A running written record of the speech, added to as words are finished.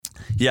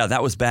Yeah,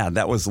 that was bad.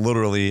 That was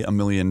literally $1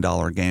 million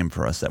game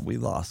for us that we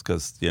lost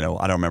because, I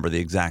don't remember the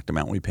exact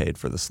amount we paid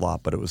for the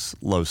slot, but it was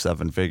low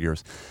seven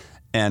figures.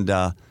 And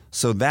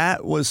so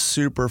that was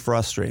super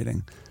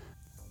frustrating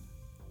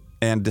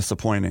and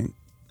disappointing.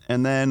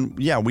 And then,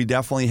 we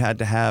definitely had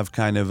to have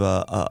kind of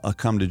a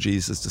come to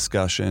Jesus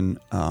discussion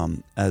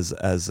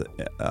as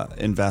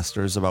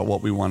investors about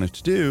what we wanted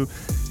to do.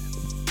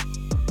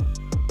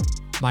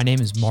 My name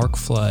is Mark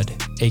Flood,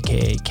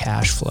 aka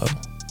Cashflow.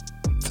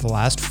 For the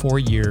last 4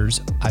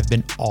 years, I've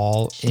been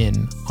all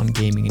in on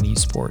gaming and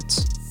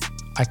esports.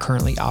 I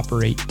currently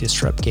operate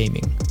Disrupt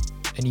Gaming,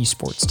 an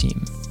esports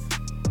team.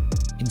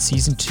 In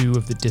season 2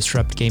 of the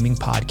Disrupt Gaming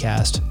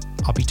podcast,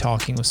 I'll be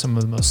talking with some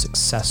of the most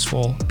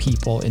successful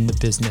people in the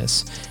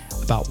business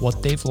about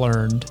what they've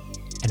learned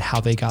and how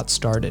they got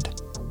started.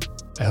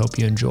 I hope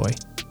you enjoy.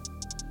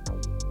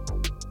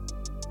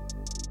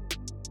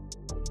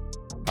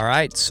 All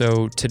right,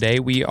 so today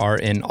we are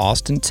in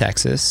Austin,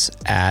 Texas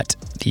at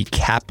the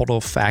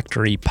Capital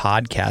Factory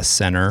Podcast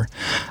Center.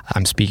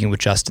 I'm speaking with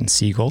Justin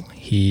Siegel.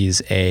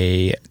 He's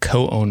a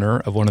co-owner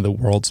of one of the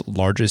world's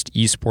largest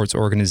esports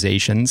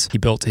organizations. He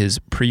built his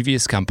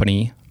previous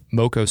company,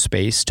 Moco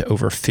Space, to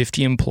over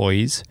 50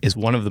 employees, is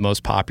one of the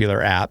most popular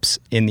apps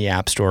in the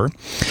App Store.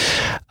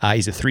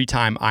 He's a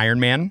 3-time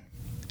Ironman.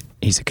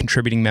 He's a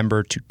contributing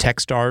member to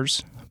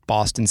Techstars,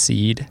 Boston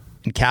Seed,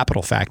 and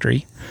Capital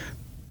Factory.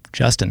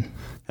 Justin.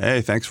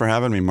 Hey, thanks for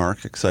having me,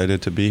 Mark.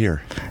 Excited to be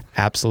here.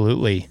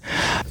 Absolutely.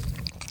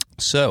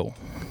 So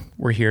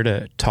we're here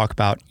to talk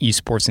about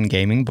esports and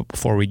gaming, but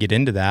before we get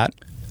into that,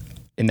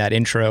 in that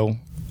intro,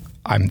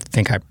 I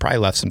think I probably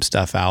left some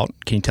stuff out.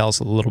 Can you tell us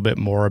a little bit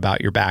more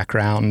about your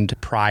background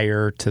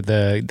prior to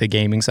the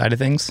gaming side of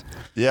things?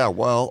 Yeah,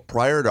 well,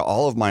 prior to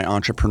all of my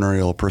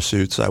entrepreneurial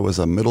pursuits, I was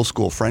a middle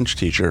school French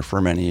teacher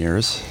for many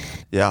years.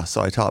 Yeah,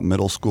 so I taught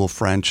middle school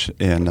French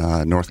in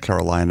North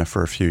Carolina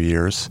for a few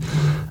years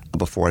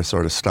before I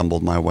sort of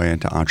stumbled my way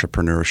into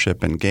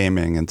entrepreneurship and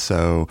gaming. And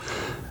so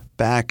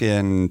back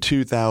in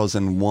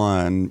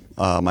 2001,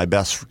 my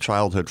best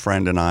childhood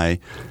friend and I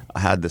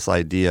had this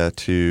idea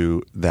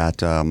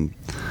that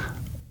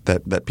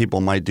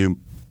people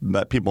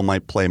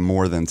might play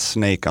more than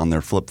Snake on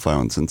their flip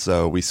phones. And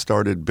so we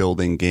started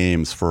building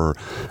games for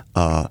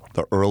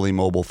the early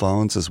mobile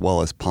phones as well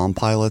as Palm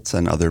Pilots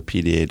and other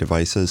PDA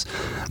devices.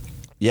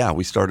 Yeah,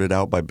 we started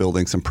out by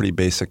building some pretty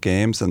basic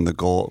games, and the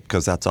goal,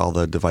 because that's all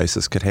the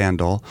devices could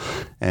handle,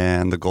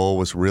 and the goal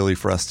was really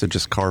for us to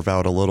just carve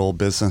out a little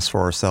business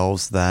for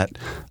ourselves that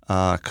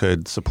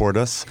could support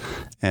us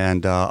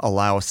and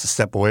allow us to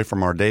step away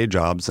from our day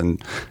jobs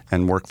and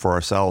work for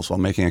ourselves while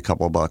making a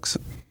couple of bucks.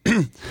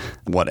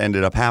 What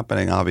ended up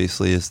happening,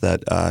 obviously, is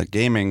that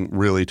gaming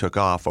really took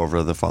off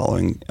over the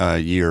following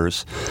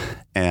years.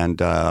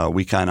 And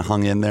we kind of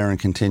hung in there and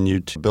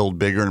continued to build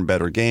bigger and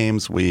better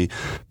games. We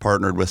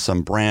partnered with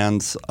some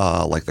brands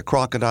like the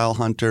Crocodile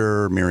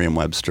Hunter,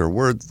 Merriam-Webster,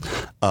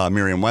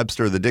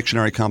 the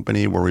dictionary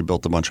company, where we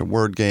built a bunch of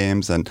word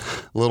games. And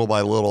little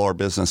by little, our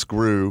business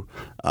grew.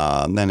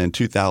 And then in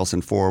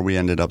 2004, we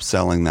ended up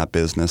selling that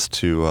business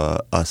to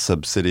a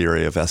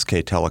subsidiary of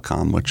SK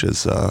Telecom, which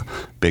is a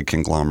big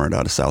conglomerate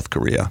out of South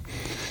Korea,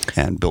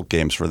 and built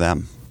games for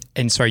them.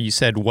 And sorry, you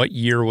said what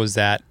year was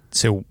that?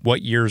 So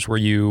what years were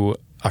you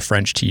a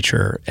French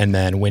teacher, and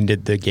then when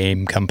did the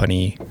game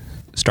company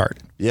start?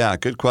 Yeah,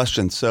 good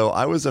question. So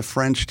I was a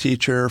French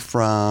teacher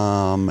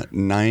from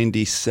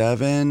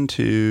 97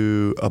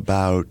 to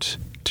about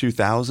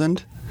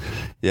 2000.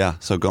 Yeah,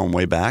 so going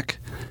way back.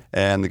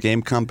 And the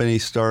game company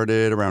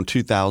started around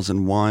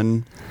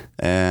 2001,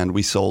 and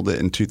we sold it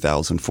in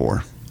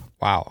 2004.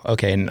 Wow.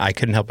 Okay, and I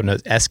couldn't help but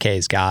notice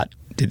SK's got.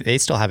 Did they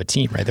still have a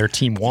team, right? They're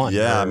team one.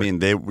 Yeah, I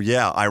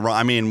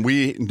mean,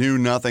 we knew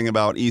nothing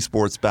about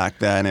esports back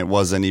then. It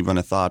wasn't even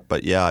a thought.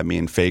 But yeah, I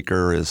mean,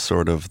 Faker is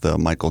sort of the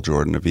Michael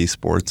Jordan of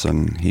esports,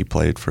 and he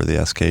played for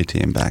the SK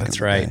team back in the day.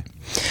 That's right.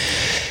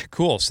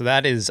 Cool. So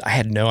that is, I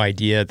had no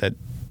idea that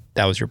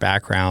was your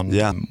background.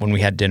 Yeah. When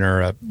we had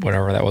dinner,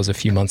 whatever that was a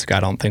few months ago, I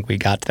don't think we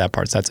got to that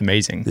part. So that's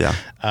amazing.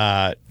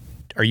 Yeah.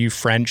 Are you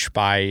French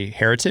by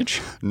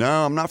heritage?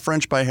 No, I'm not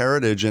French by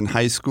heritage. In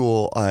high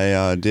school,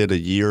 I did a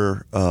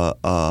year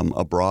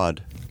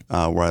abroad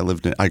where I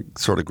lived. I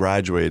sort of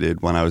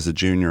graduated when I was a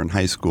junior in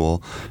high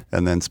school,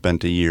 and then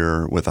spent a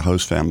year with a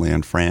host family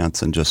in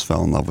France, and just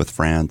fell in love with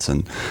France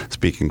and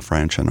speaking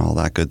French and all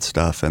that good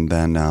stuff. And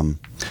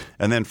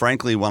then,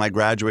 frankly, when I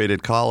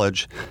graduated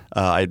college,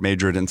 I had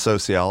majored in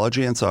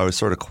sociology, and so I was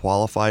sort of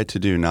qualified to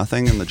do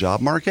nothing in the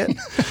job market.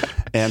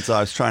 And so I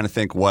was trying to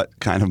think what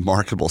kind of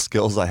marketable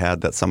skills I had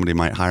that somebody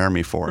might hire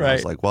me for. And I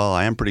was like, well,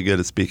 I am pretty good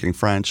at speaking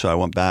French. So I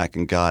went back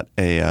and got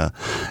a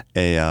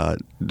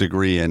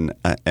degree and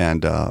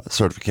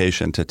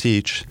certification to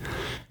teach,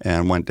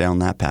 and went down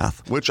that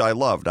path, which I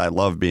loved. I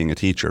loved being a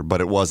teacher,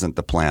 but it wasn't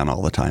the plan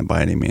all the time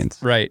by any means.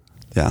 Right.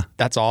 Yeah.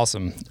 That's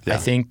awesome. Yeah. I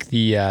think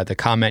the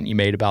comment you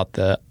made about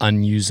the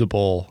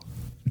unusable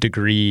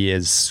degree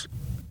that's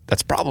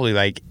probably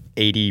like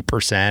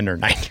 80% or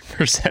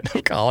 90%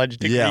 of college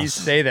degrees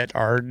today that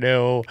are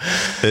no.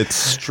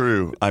 It's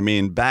true. I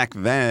mean, back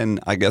then,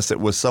 I guess it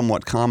was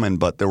somewhat common,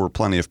 but there were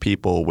plenty of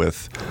people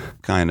with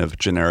kind of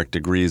generic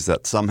degrees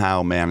that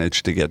somehow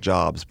managed to get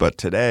jobs. But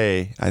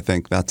today, I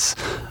think that's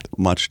a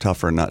much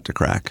tougher nut to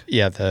crack.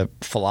 Yeah, the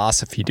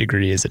philosophy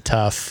degree is a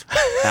tough.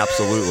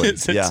 Absolutely.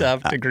 It's a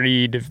tough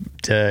degree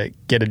to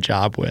get a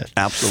job with.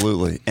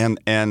 Absolutely.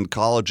 And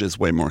college is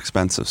way more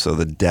expensive, so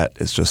the debt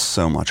is just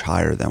so much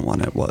higher than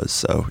when it was.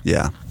 So,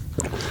 yeah.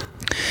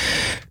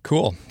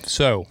 Cool.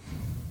 So,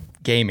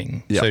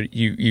 gaming. Yep. So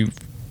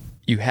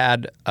you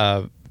had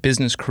a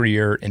business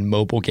career in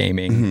mobile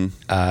gaming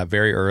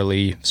very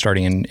early,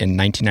 starting in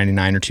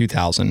 1999 or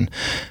 2000.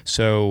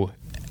 So,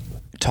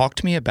 talk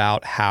to me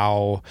about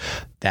how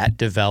that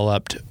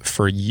developed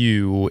for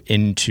you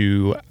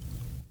into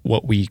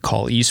what we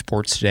call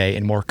esports today,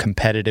 and more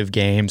competitive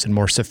games and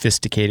more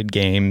sophisticated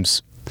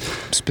games,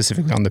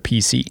 specifically on the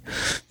PC.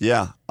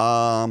 Yeah.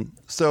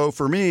 So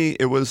for me,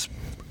 it was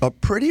a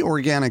pretty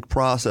organic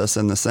process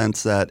in the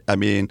sense that, I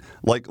mean,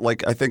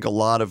 like I think a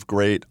lot of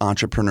great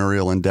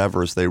entrepreneurial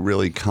endeavors, they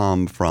really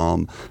come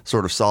from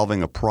sort of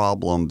solving a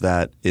problem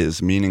that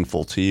is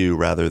meaningful to you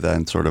rather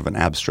than sort of an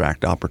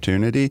abstract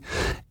opportunity.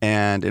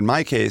 And in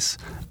my case,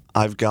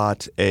 I've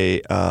got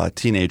a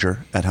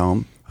teenager at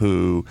home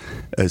who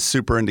is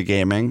super into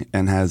gaming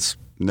and has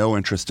no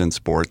interest in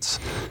sports.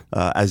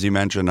 As you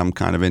mentioned, I'm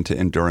kind of into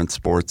endurance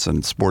sports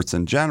and sports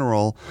in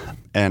general,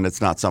 and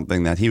it's not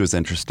something that he was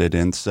interested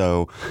in.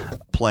 So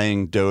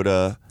playing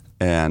Dota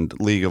and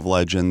League of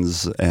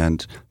Legends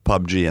and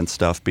PUBG and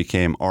stuff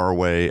became our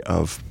way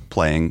of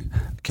playing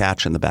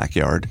catch in the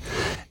backyard.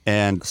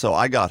 And so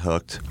I got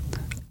hooked.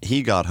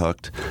 He got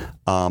hooked.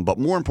 But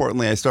more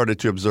importantly, I started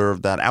to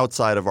observe that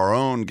outside of our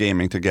own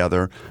gaming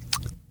together,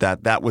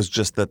 that was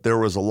just that there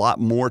was a lot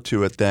more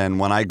to it than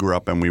when I grew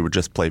up and we would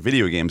just play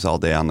video games all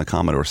day on the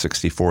Commodore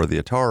 64, the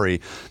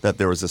Atari, that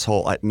there was this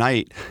whole, at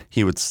night,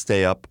 he would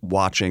stay up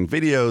watching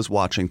videos,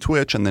 watching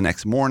Twitch, and the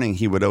next morning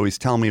he would always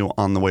tell me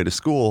on the way to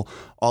school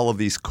all of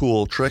these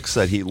cool tricks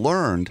that he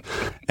learned.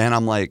 And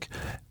I'm like,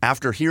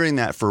 after hearing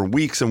that for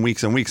weeks and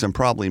weeks and weeks and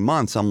probably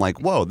months, I'm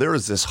like, whoa, there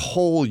is this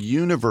whole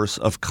universe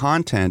of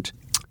content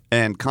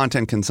and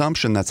content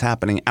consumption that's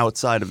happening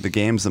outside of the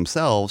games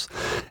themselves.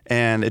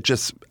 And it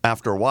just,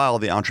 after a while,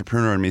 the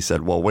entrepreneur in me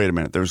said, well, wait a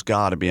minute, there's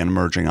got to be an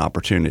emerging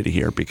opportunity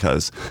here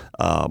because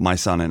my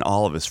son and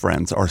all of his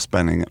friends are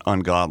spending an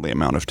ungodly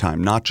amount of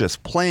time, not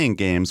just playing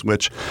games,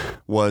 which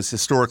was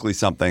historically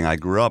something I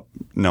grew up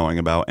knowing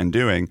about and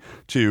doing,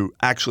 to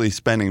actually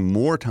spending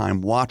more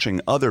time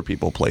watching other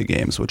people play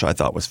games, which I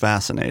thought was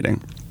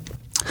fascinating.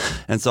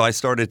 And so I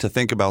started to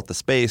think about the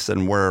space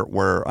and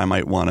where I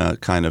might want to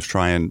kind of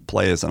try and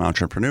play as an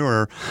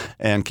entrepreneur,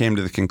 and came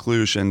to the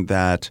conclusion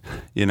that,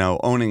 you know,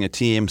 owning a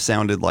team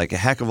sounded like a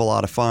heck of a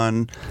lot of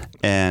fun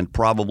and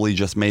probably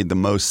just made the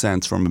most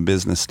sense from a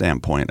business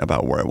standpoint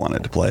about where I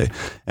wanted to play.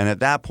 And at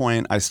that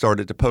point, I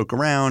started to poke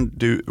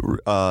around,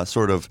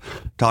 sort of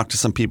talk to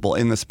some people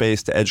in the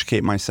space to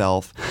educate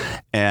myself.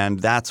 And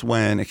that's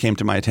when it came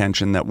to my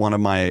attention that one of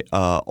my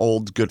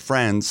old good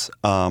friends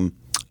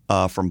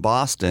from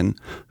Boston,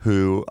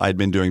 who I'd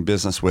been doing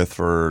business with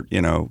for,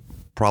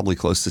 probably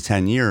close to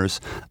 10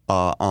 years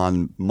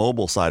on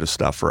mobile side of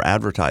stuff for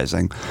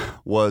advertising,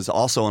 was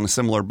also on a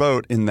similar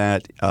boat in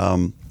that,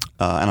 and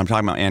I'm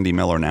talking about Andy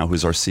Miller now,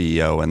 who's our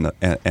CEO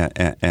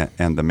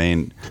and the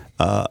main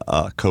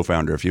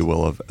co-founder, if you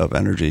will, of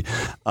Energy.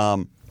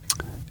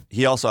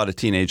 He also had a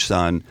teenage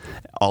son,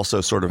 also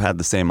sort of had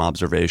the same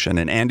observation.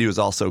 And Andy was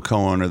also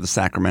co-owner of the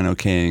Sacramento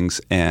Kings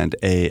and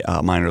a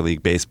minor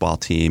league baseball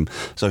team.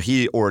 So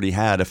he already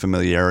had a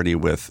familiarity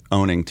with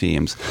owning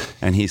teams.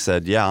 And he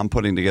said, yeah, I'm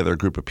putting together a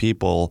group of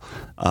people.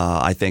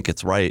 I think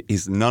it's right.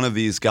 None of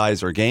these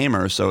guys are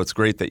gamers, so it's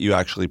great that you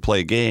actually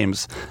play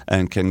games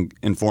and can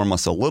inform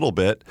us a little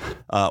bit,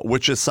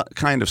 which is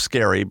kind of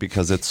scary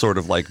because it's sort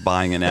of like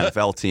buying an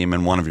NFL team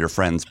and one of your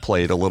friends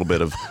played a little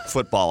bit of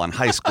football in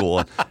high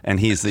school and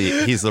he's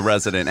the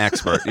resident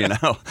expert,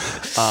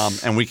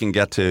 and we can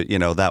get to,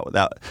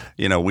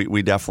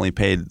 we definitely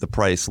paid the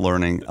price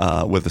learning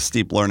with a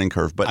steep learning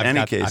curve. But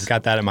I've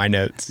got that in my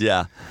notes.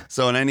 Yeah.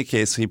 So in any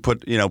case, he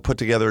put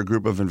together a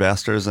group of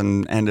investors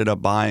and ended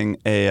up buying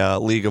a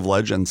League of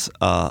Legends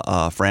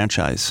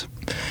franchise.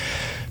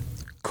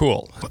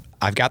 Cool.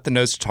 I've got the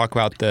notes to talk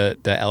about the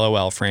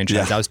LOL franchise.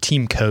 Yeah. That was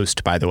Team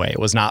Coast, by the way. It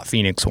was not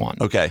Phoenix One.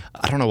 Okay.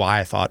 I don't know why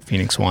I thought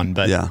Phoenix One,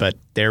 but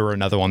there were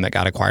another one that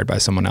got acquired by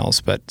someone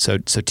else. But so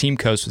Team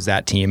Coast was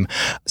that team.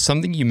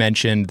 Something you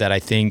mentioned that I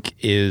think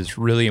is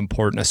really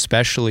important,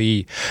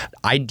 especially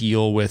I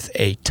deal with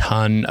a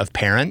ton of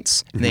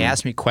parents, and they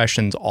ask me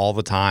questions all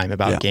the time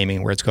about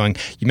gaming, where it's going.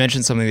 You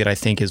mentioned something that I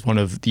think is one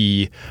of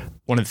the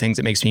things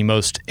that makes me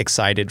most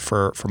excited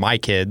for my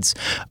kids,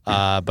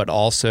 but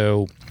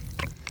also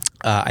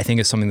I think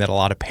is something that a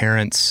lot of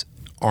parents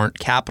aren't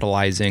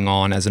capitalizing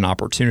on as an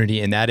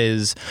opportunity, and that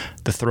is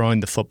the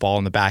throwing the football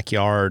in the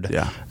backyard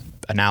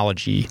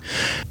analogy.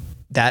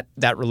 That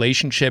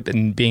relationship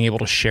and being able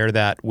to share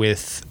that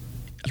with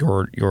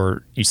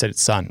you said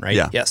it's son, right?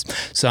 Yeah. Yes,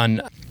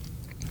 son.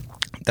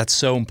 That's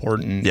so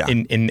important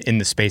in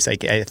the space. I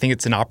think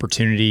it's an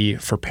opportunity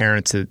for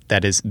parents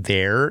that is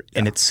there,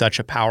 and it's such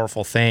a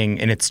powerful thing.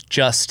 And it's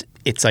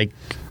like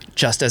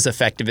just as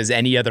effective as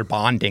any other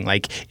bonding.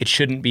 Like, it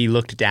shouldn't be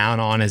looked down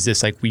on as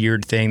this like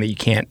weird thing that you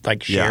can't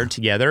like share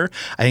together.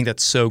 I think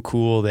that's so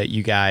cool that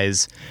you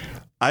guys.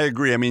 I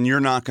agree. I mean, you're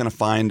not going to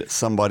find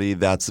somebody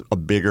that's a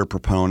bigger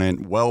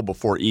proponent well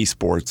before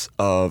esports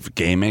of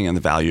gaming and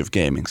the value of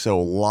gaming. So a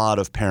lot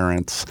of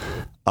parents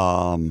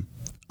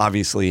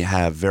obviously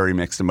have very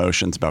mixed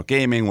emotions about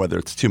gaming, whether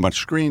it's too much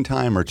screen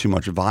time or too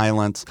much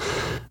violence.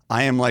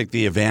 I am like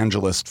the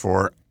evangelist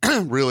for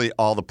really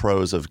all the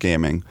pros of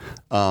gaming,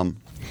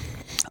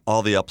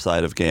 all the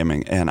upside of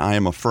gaming. And I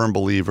am a firm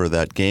believer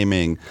that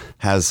gaming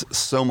has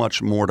so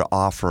much more to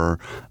offer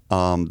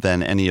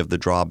than any of the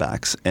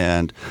drawbacks.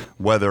 And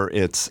whether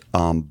it's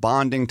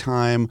bonding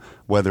time,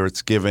 whether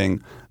it's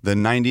giving the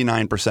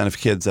 99% of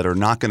kids that are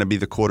not going to be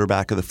the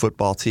quarterback of the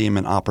football team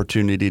an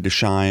opportunity to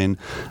shine,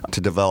 to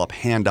develop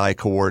hand-eye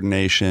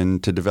coordination,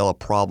 to develop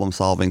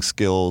problem-solving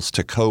skills,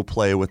 to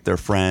co-play with their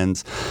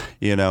friends.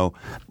 You know,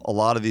 a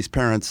lot of these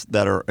parents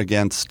that are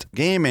against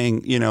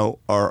gaming, you know,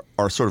 are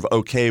sort of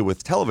okay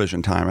with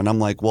television time. And I'm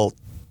like, well,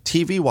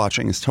 TV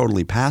watching is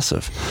totally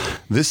passive.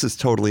 This is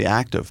totally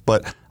active.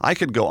 But I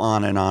could go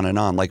on and on and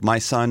on. Like, my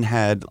son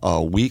had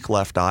a weak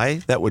left eye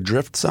that would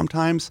drift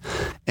sometimes.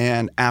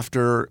 And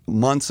after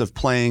months of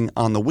playing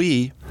on the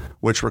Wii,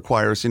 which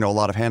requires, you know, a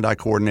lot of hand-eye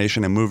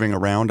coordination and moving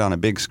around on a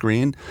big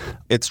screen,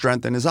 it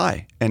strengthened his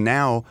eye. And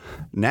now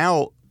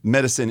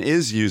medicine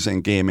is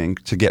using gaming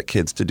to get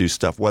kids to do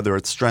stuff, whether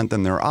it's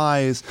strengthen their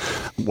eyes,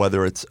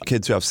 whether it's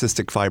kids who have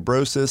cystic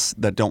fibrosis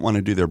that don't want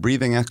to do their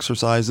breathing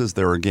exercises.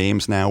 There are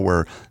games now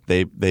where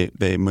they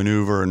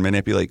maneuver and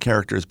manipulate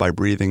characters by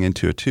breathing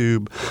into a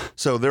tube.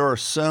 So there are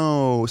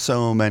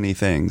so many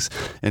things.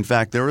 In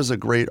fact, there was a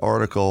great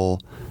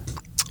article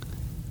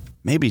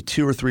maybe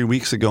 2 or 3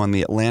 weeks ago in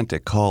The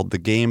Atlantic called "The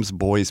Games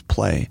Boys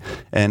Play,"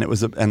 and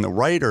and the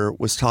writer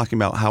was talking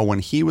about how when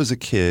he was a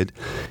kid,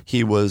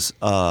 he was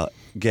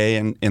gay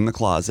and in the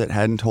closet,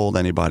 hadn't told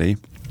anybody,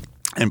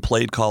 and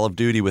played Call of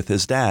Duty with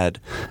his dad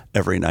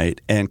every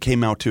night, and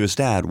came out to his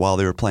dad while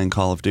they were playing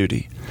Call of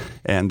Duty,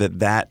 and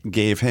that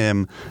gave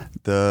him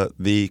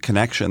the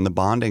connection, the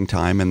bonding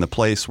time, and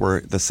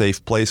the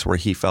safe place where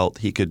he felt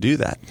he could do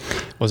that.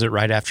 Was it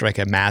right after like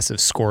a massive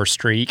score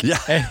streak?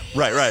 Yeah,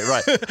 right.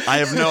 I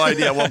have no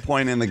idea at what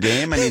point in the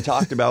game, and he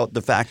talked about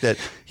the fact that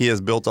he has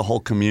built a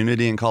whole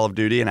community in Call of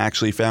Duty and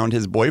actually found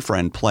his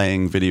boyfriend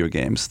playing video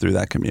games through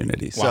that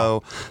community.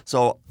 Wow.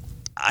 So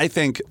I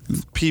think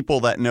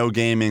people that know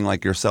gaming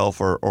like yourself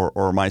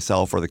or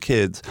myself or the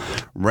kids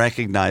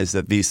recognize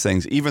that these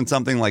things, even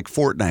something like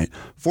Fortnite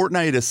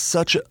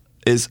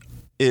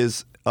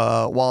is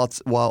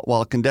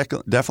while it can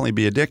definitely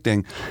be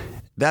addicting,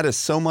 that is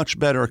so much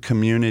better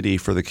community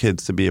for the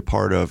kids to be a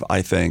part of,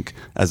 I think,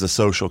 as a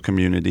social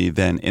community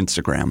than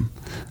Instagram.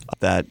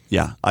 That,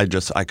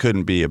 I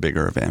couldn't be a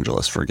bigger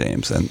evangelist for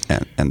games and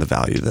the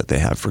value that they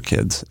have for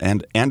kids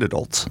and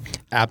adults.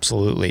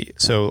 Absolutely.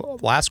 So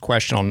last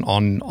question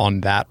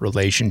on that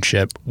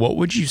relationship. What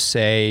would you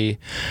say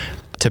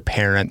to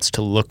parents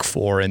to look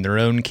for in their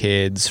own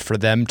kids for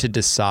them to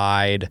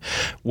decide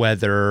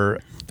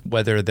whether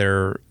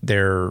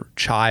their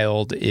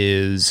child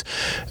is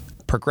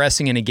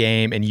progressing in a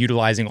game and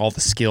utilizing all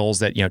the skills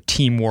that, you know,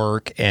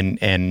 teamwork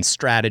and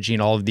strategy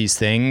and all of these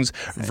things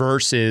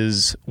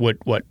versus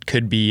what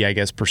could be, I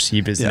guess,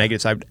 perceived as the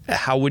negative side?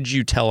 How would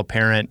you tell a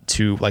parent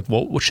to, like,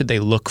 what should they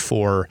look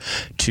for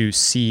to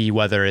see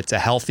whether it's a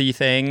healthy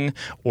thing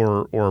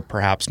or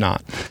perhaps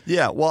not?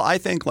 Yeah, well, I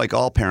think like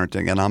all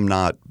parenting, and I'm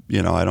not,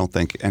 you know, I don't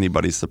think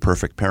anybody's the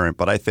perfect parent,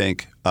 but I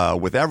think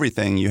with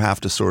everything, you have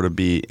to sort of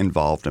be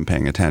involved and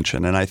paying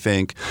attention. And I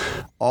think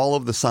all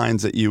of the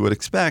signs that you would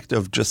expect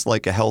of just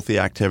like a healthy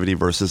activity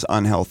versus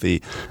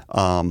unhealthy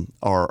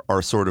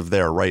are sort of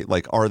there, right?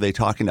 Like, are they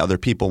talking to other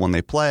people when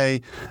they play?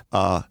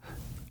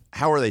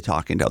 How are they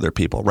talking to other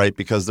people, right?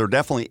 Because there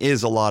definitely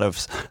is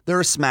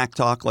there is smack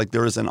talk like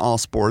there is in all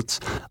sports,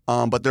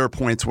 but there are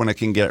points when it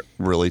can get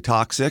really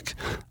toxic.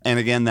 And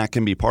again, that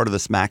can be part of the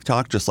smack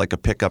talk, just like a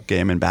pickup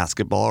game in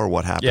basketball or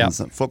what happens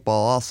in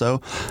football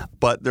also.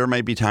 But there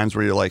may be times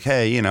where you're like,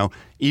 hey, you know,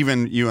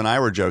 even you and I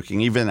were joking,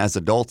 even as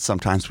adults,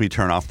 sometimes we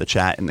turn off the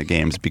chat in the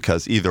games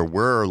because either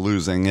we're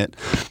losing it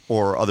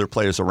or other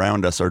players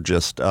around us are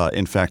just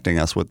infecting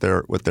us with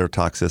their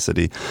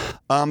toxicity.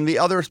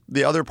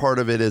 The other part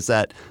of it is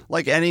that,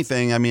 like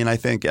anything, I mean, I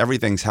think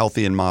everything's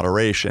healthy in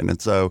moderation.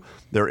 And so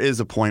there is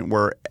a point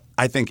where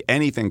I think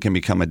anything can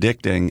become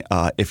addicting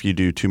if you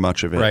do too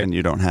much of it and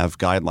you don't have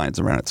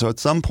guidelines around it. So at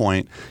some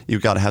point,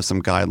 you've got to have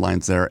some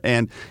guidelines there.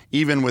 And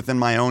even within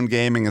my own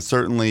gaming and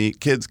certainly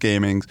kids'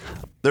 gaming,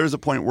 there's a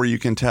point where you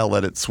can tell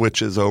that it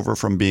switches over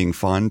from being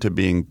fun to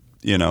being,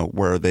 you know,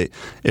 where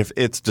if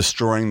it's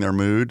destroying their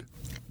mood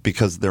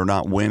because they're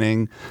not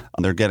winning,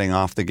 they're getting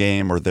off the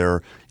game, or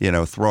they're, you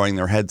know, throwing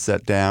their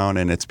headset down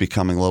and it's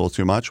becoming a little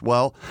too much.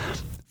 Well,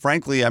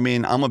 frankly, I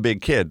mean, I'm a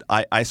big kid.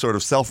 I sort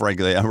of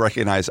self-regulate. I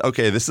recognize,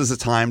 okay, this is a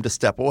time to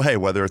step away,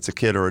 whether it's a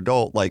kid or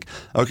adult. Like,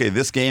 okay,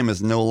 this game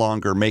is no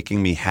longer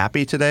making me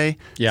happy today.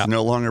 Yeah. It's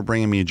no longer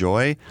bringing me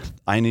joy.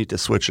 I need to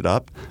switch it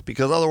up,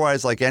 because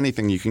otherwise, like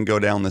anything, you can go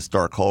down this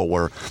dark hole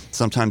where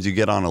sometimes you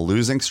get on a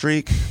losing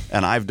streak,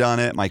 and I've done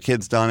it, my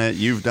kid's done it,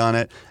 you've done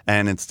it,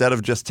 and instead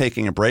of just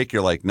taking a break,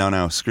 you're like,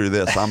 no, screw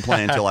this. I'm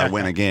playing until I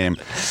win a game.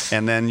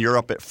 And then you're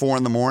up at 4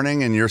 a.m.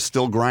 and you're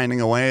still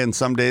grinding away, and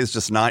some days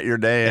just not your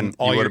day, and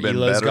all you would have been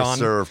Elo's better gone.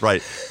 served.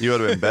 Right. You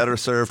would have been better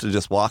served to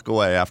just walk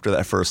away after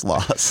that first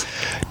loss.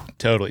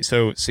 Totally.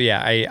 So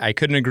yeah, I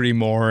couldn't agree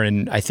more,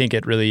 and I think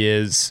it really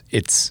is.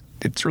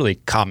 It's really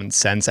common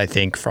sense, I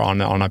think,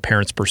 on a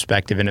parent's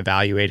perspective in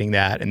evaluating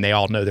that, and they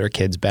all know their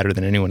kids better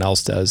than anyone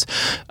else does.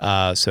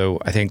 So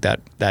I think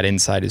that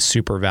insight is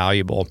super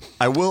valuable.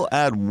 I will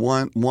add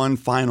one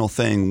final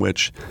thing,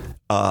 which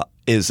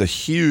is a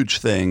huge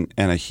thing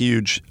and a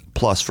huge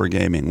plus for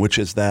gaming, which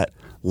is that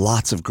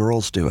lots of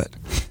girls do it,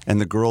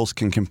 and the girls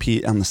can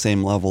compete on the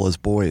same level as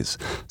boys.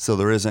 So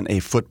there isn't a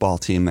football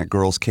team that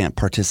girls can't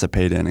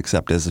participate in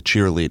except as a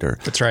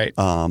cheerleader. That's right.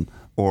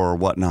 Or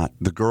whatnot.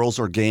 The girls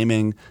are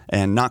gaming,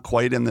 and not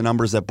quite in the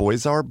numbers that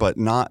boys are, but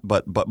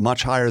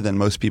much higher than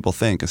most people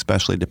think,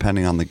 especially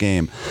depending on the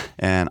game.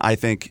 And I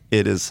think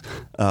it is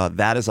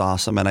that is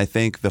awesome. And I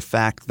think the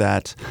fact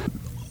that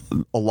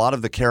a lot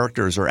of the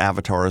characters are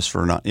avatars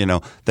for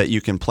that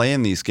you can play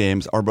in these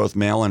games are both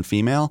male and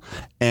female,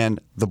 and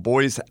the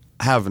boys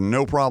have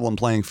no problem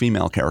playing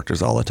female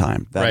characters all the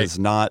time. That Right. is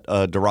not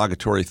a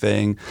derogatory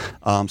thing.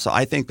 So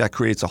I think that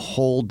creates a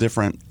whole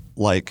different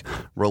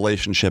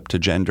relationship to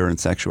gender and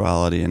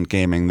sexuality in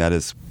gaming that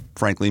is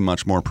frankly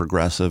much more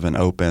progressive and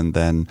open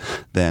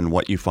than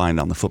what you find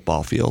on the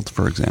football field,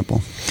 for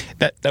example.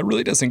 That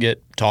really doesn't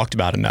get talked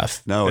about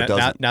enough. No, it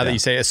doesn't. Now that you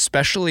say,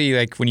 especially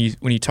like when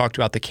you talked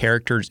about the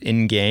characters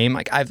in game,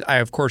 like I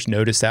of course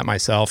noticed that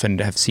myself and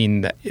have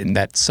seen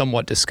that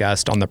somewhat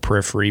discussed on the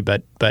periphery,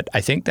 but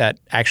I think that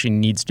actually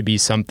needs to be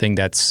something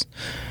that's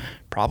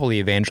probably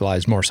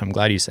evangelized more. So I'm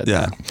glad you said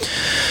that.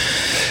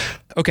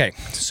 Okay,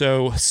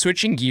 so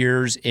switching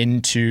gears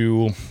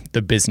into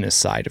the business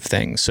side of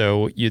things.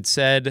 So you'd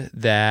said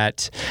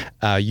that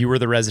you were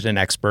the resident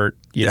expert.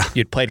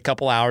 You'd played a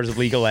couple hours of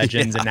League of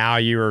Legends, and now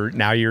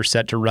you're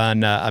set to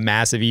run a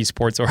massive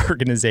esports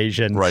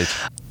organization. Right.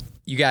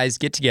 You guys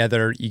get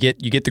together. You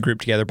get the group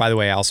together. By the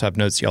way, I also have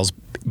notes. Y'all's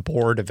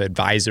board of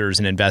advisors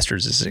and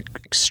investors is an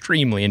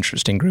extremely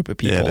interesting group of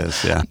people. Yeah, it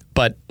is. Yeah.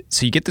 But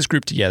so you get this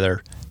group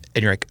together,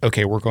 and you're like,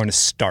 okay, we're going to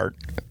start.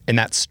 And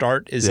that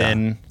start is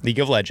in League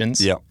of Legends.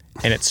 Yep.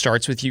 And it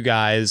starts with you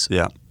guys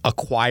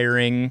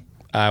acquiring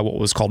what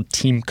was called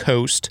Team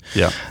Coast.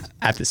 Yeah.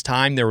 At this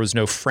time, there was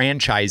no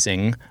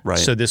franchising. Right.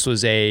 So this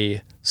was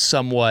a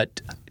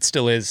somewhat, it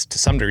still is to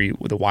some degree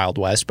with the Wild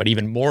West, but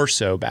even more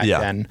so back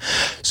then.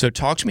 So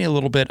talk to me a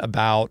little bit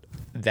about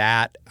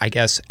that, I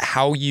guess,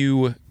 how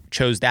you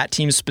chose that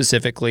team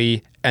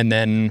specifically, and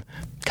then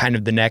kind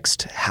of the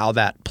next, how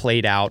that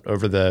played out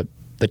over the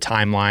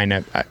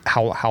timeline.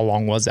 How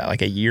long was that?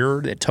 Like a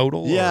year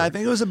total? Yeah, or? I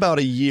think it was about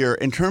a year.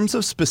 In terms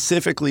of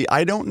specifically,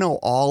 I don't know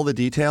all the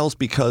details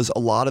because a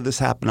lot of this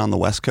happened on the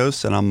West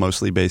Coast, and I'm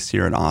mostly based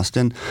here in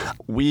Austin.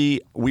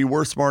 We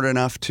were smart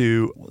enough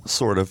to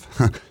sort of,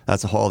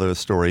 that's a whole other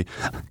story,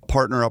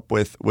 partner up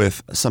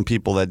with some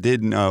people that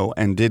did know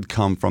and did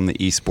come from the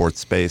esports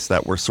space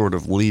that were sort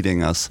of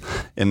leading us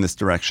in this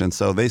direction.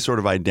 So they sort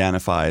of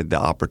identified the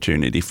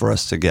opportunity for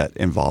us to get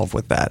involved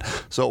with that.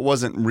 So it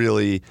wasn't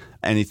really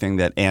anything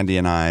that Andy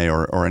and I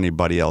or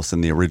anybody else in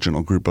the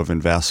original group of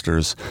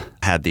investors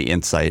had the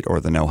insight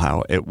or the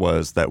know-how. It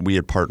was that we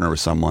had partnered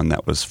with someone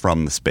that was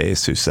from the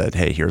space who said,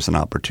 hey, here's an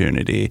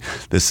opportunity.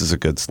 This is a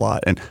good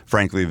slot. And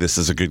frankly, this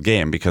is a good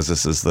game because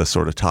this is the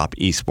sort of top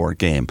esport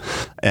game.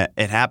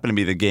 It happened to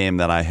be the game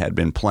that I had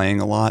been playing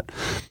a lot,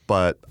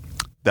 but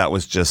that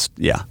was just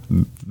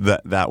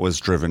that was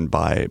driven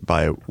by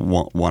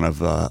one of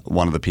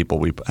the people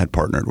we had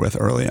partnered with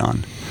early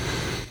on.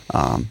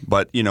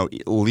 But,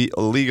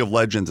 League of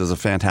Legends is a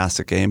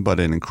fantastic game, but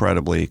an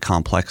incredibly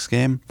complex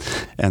game.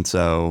 And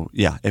so,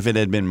 if it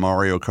had been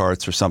Mario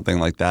Karts or something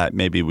like that,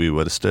 maybe we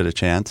would have stood a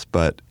chance.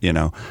 But,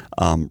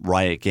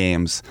 Riot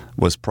Games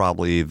was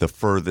probably the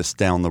furthest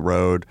down the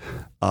road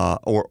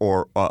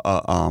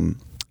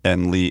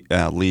and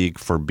League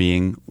for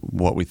being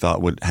what we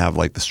thought would have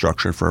like the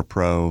structure for a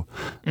pro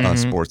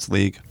sports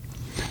league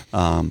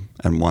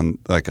and one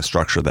like a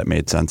structure that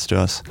made sense to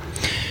us.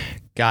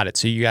 Got it.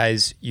 So you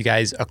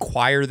guys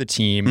acquire the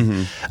team.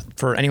 Mm-hmm.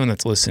 For anyone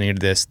that's listening to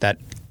this, that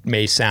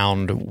may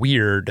sound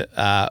weird.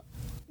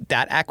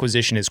 That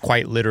acquisition is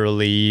quite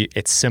literally,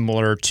 it's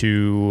similar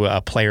to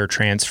a player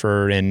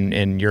transfer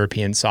in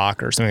European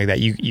soccer or something like that.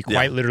 You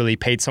quite literally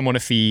paid someone a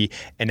fee,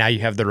 and now you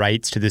have the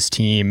rights to this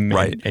team,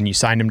 and you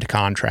signed them to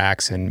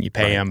contracts and you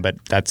pay them. But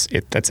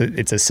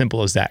it's as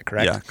simple as that,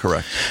 correct? Yeah,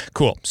 correct.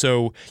 Cool.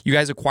 So you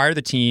guys acquire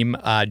the team.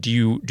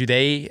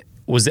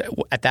 was it,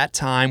 at that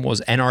time,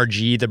 was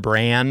NRG the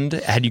brand?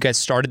 Had you guys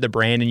started the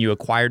brand and you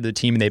acquired the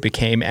team and they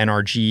became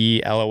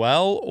NRG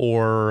LOL,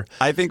 or?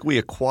 I think we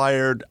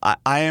acquired,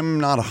 I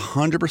am not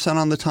 100%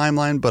 on the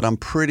timeline, but I'm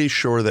pretty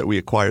sure that we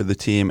acquired the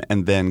team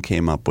and then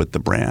came up with the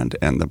brand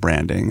and the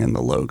branding and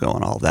the logo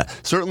and all that.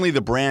 Certainly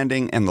the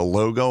branding and the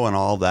logo and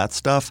all that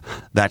stuff,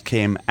 that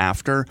came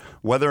after.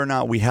 Whether or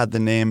not we had the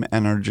name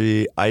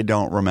NRG, I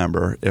don't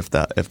remember if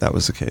that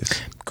was the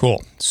case.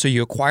 Cool. So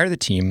you acquire the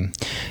team,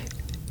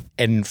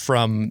 and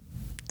from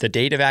the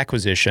date of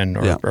acquisition,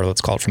 or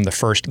let's call it from the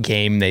first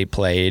game they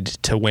played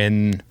to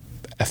when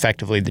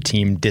effectively the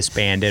team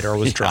disbanded or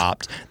was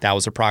dropped, that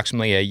was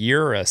approximately a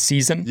year or a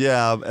season?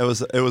 Yeah,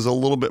 it was a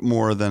little bit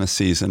more than a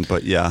season,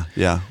 but yeah.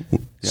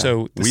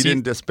 So we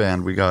didn't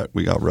disband, we got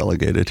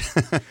relegated.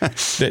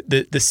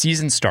 The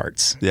season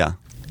starts. Yeah.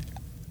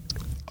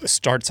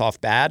 Starts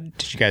off bad.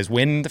 Did you guys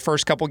win the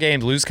first couple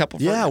games, lose a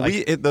couple? Yeah,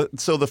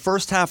 so the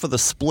first half of the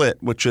split,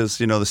 which is,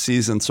 the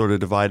season sort of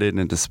divided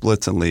into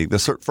splits in league.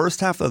 The first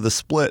half of the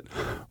split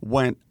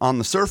went on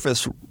the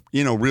surface,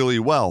 really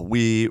well.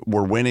 We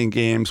were winning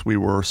games. We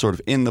were sort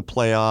of in the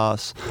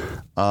playoffs.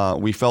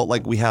 We felt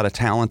like we had a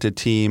talented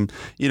team.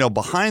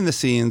 Behind the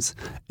scenes,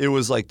 it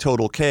was like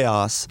total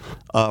chaos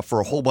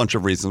for a whole bunch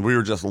of reasons. We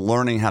were just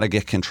learning how to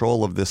get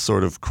control of this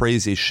sort of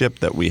crazy ship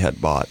that we had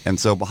bought. And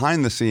so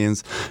behind the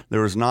scenes,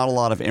 there was not a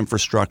lot of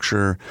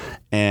infrastructure,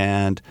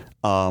 and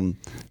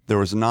there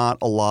was not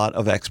a lot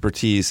of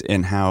expertise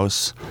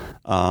in-house.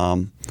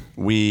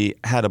 We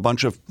had a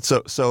bunch of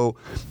so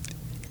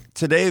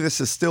today, this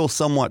is still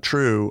somewhat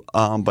true,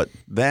 but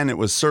then it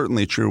was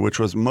certainly true, which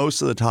was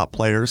most of the top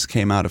players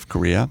came out of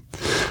Korea.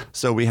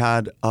 So we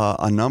had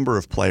a number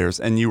of players,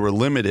 and you were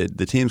limited.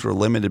 The teams were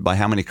limited by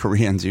how many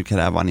Koreans you could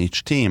have on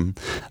each team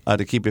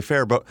to keep it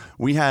fair. But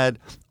we had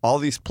all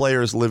these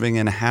players living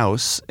in a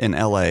house in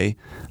L.A.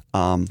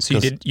 So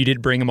you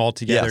did bring them all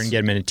together and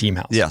get them in a team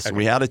house? Yes, okay.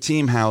 We had a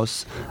team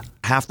house.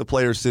 Half the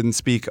players didn't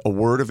speak a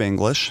word of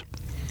English.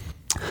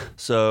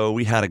 So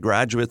we had a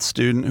graduate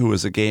student who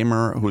was a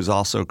gamer who was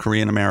also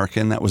Korean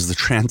American that was the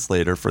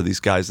translator for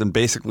these guys and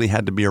basically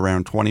had to be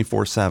around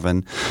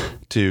 24/7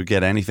 to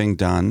get anything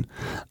done.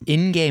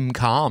 In-game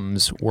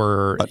comms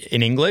were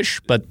in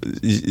English, but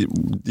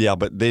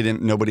but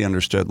nobody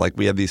understood. Like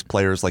we had these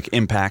players like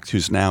Impact,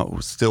 who's now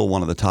still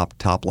one of the top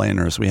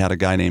laners. We had a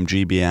guy named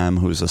GBM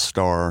who's a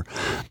star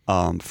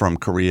from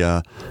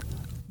Korea.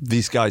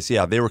 These guys,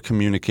 they were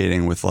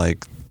communicating with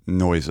like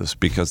noises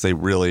because they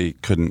really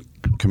couldn't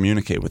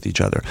communicate with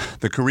each other.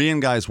 The Korean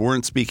guys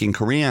weren't speaking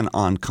Korean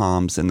on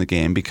comms in the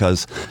game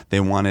because they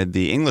wanted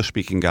the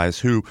English-speaking guys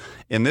who,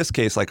 in this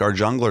case, like our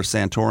jungler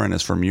Santorin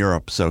is from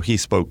Europe, so he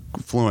spoke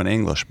fluent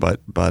English. But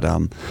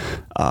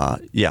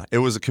it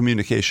was a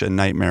communication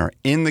nightmare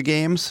in the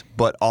games,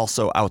 but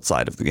also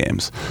outside of the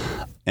games.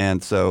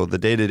 And so the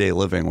day-to-day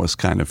living was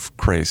kind of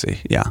crazy.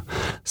 Yeah.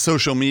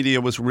 Social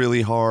media was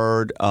really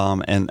hard.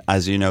 And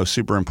as you know,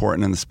 super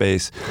important in the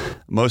space.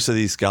 Most of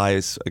these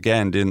guys,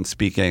 again, didn't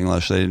speak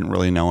English. They didn't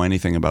really know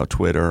anything about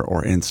Twitter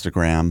or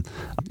Instagram.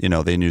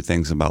 They knew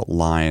things about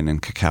Line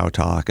and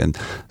KakaoTalk and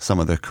some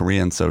of the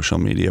Korean social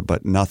media,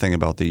 but nothing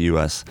about the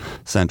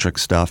U.S.-centric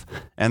stuff.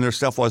 And their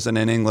stuff wasn't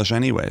in English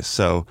anyways.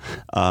 So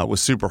it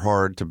was super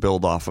hard to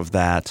build off of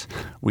that.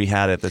 We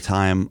had at the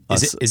time...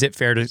 Is it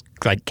fair to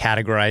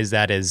categorize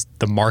that as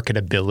the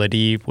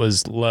marketability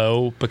was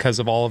low because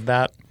of all of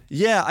that?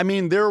 Yeah, I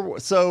mean,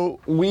 so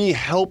we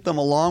helped them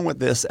along with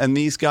this, and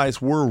these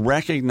guys were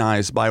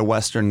recognized by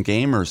Western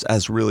gamers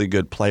as really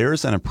good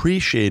players and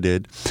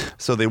appreciated,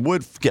 so they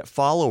would get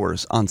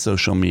followers on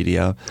social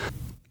media.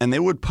 And they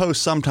would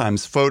post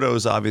sometimes.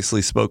 Photos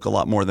obviously spoke a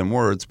lot more than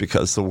words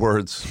because the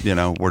words,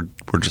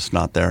 were just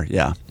not there.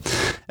 Yeah.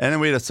 And then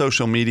we had a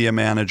social media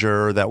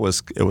manager it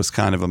was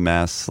kind of a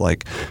mess.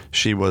 Like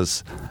she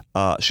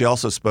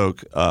also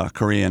spoke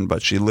Korean,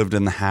 but she lived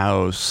in the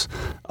house.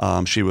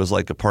 She was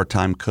like a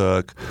part-time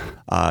cook,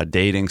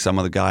 dating some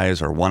of the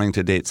guys or wanting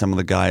to date some of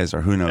the guys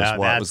or who knows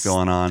what was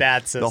going on.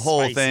 The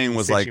whole thing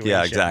was situation. like,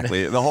 yeah,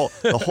 exactly. The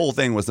whole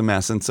thing was a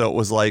mess. And so it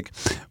was like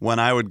when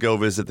I would go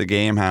visit the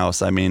game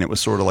house, I mean, it was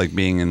sort of like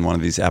being in one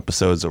of these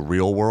episodes of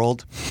Real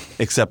World,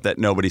 except that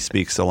nobody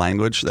speaks the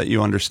language that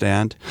you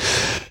understand.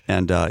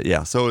 And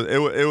so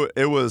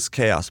it was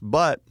chaos.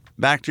 But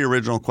back to your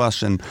original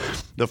question,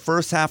 the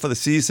first half of the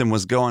season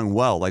was going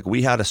well. Like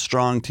we had a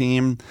strong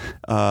team.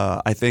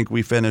 I think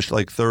we finished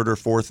like third or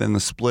fourth in the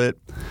split.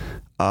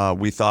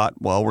 We thought,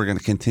 well, we're going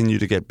to continue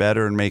to get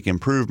better and make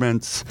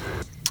improvements.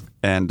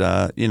 And,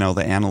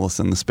 the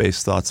analysts in the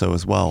space thought so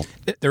as well.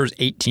 There was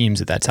 8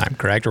 teams at that time,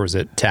 correct? Or was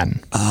it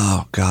 10?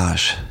 Oh,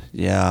 gosh.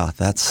 Yeah,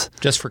 that's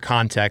just for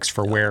context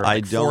for where I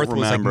don't fourth remember.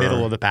 Was like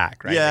middle of the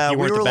pack, right? Yeah, like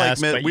we were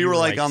best, like we were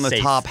like on the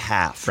safe. top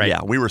half. Right.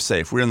 Yeah, we were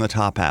safe. We were in the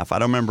top half. I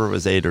don't remember if it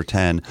was 8 or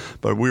 10,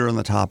 but we were in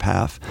the top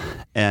half.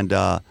 And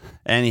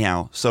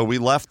anyhow, so we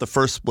left the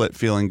first split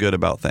feeling good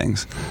about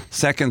things.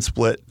 Second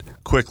split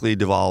quickly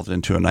devolved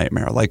into a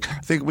nightmare. Like, I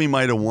think we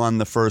might have won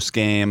the first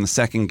game. The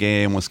second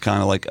game was kind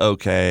of like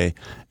okay,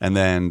 and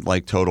then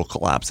like total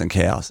collapse and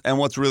chaos. And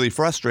what's really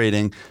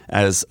frustrating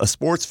as a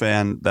sports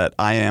fan that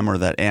I am or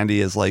that Andy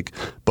is, like,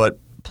 but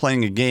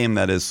playing a game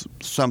that is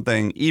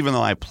something, even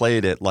though I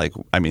played it, like,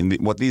 I mean,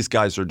 what these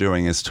guys are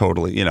doing is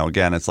totally, you know,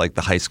 again, it's like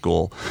the high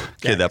school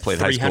kid that played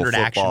high school football. 300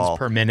 actions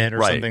per minute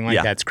or something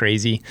like that's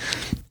crazy.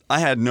 I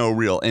had no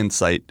real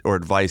insight or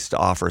advice to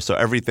offer. So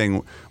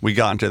everything, we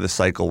got into the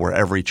cycle where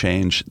every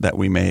change that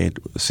we made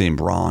seemed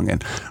wrong.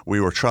 And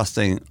we were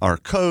trusting our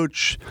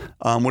coach,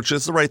 which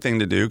is the right thing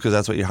to do because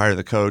that's what you hire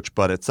the coach.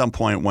 But at some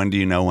point, when do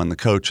you know when the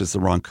coach is the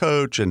wrong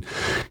coach? And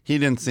he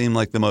didn't seem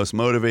like the most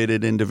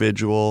motivated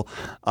individual.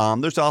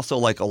 There's also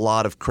like a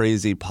lot of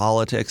crazy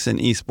politics in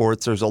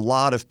esports. There's a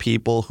lot of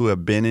people who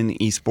have been in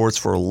esports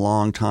for a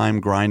long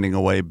time, grinding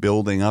away,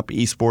 building up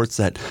esports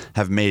that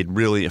have made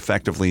really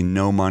effectively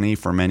no money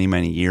for many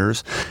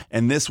years.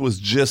 And this was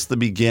just the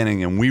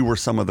beginning. And we were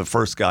some of the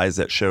first guys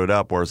that showed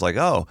up where it's like,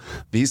 oh,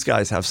 these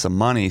guys have some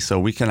money, so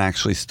we can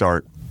actually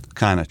start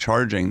kind of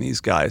charging these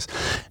guys.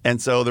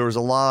 And so there was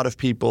a lot of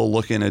people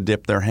looking to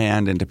dip their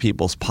hand into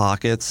people's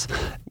pockets.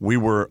 We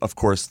were, of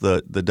course,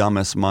 the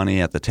dumbest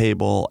money at the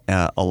table,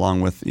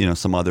 along with, you know,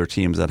 some other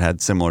teams that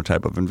had similar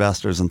type of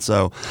investors. And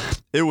so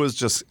it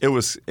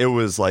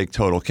was like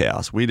total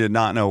chaos. We did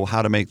not know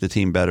how to make the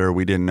team better.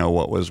 We didn't know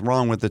what was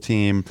wrong with the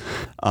team.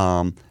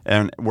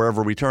 And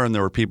wherever we turned,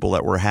 there were people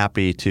that were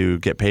happy to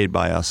get paid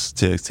by us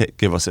to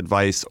give us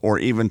advice or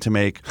even to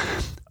make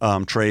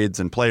trades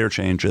and player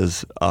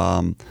changes.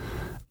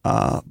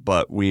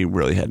 But we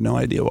really had no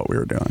idea what we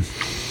were doing.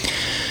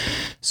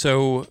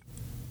 So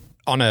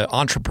on an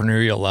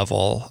entrepreneurial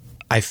level,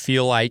 I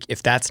feel like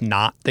if that's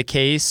not the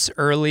case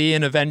early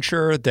in a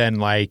venture, then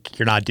like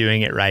you're not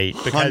doing it right.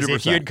 Because 100%.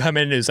 If you had come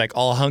in as like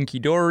all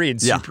hunky-dory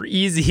and super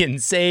easy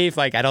and safe,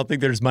 like I don't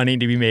think there's money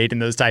to be made in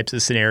those types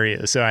of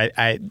scenarios. So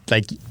I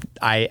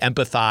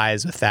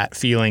empathize with that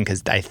feeling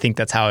because I think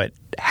that's how it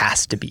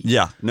has to be.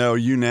 Yeah, no,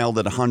 you nailed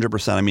it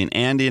 100%. I mean,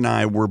 Andy and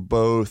I were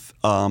both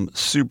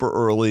super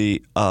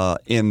early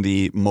in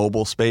the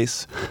mobile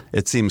space.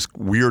 It seems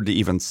weird to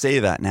even say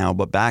that now,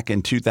 but back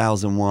in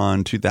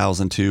 2001,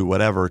 2002,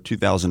 whatever,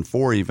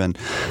 2004 even,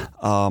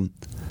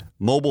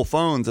 mobile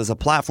phones as a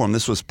platform,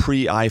 this was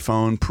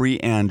pre-iPhone,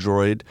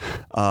 pre-Android.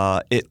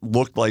 It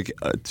looked like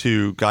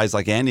to guys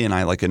like Andy and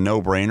I like a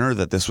no-brainer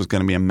that this was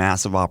going to be a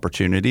massive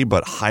opportunity,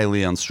 but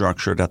highly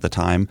unstructured at the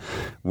time.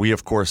 We,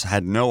 of course,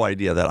 had no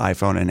idea that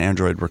iPhone and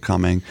Android were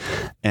coming.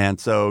 And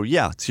so,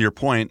 yeah, to your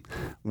point,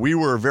 we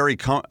were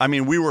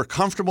we were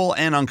comfortable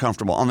and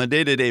uncomfortable. On the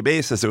day-to-day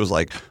basis, it was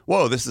like,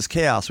 whoa, this is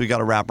chaos. We got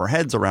to wrap our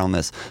heads around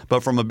this.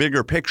 But from a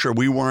bigger picture,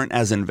 we weren't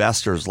as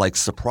investors like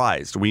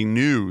surprised. We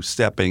knew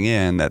stepping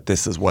in that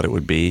this is what it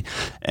would be.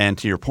 And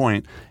to your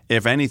point,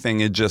 if anything,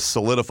 it just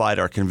solidified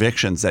our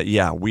convictions that,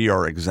 yeah, we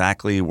are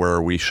exactly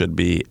where we should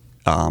be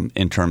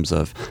in terms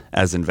of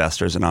as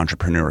investors and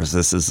entrepreneurs.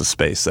 This is the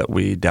space that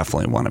we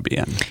definitely want to be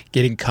in.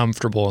 Getting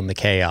comfortable in the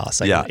chaos.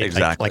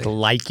 Exactly. Like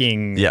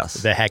liking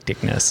the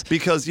hecticness.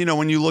 Because, you know,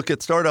 when you look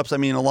at startups, I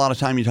mean, a lot of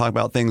time you talk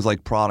about things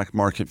like product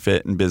market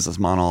fit and business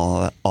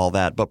model, all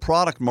that. But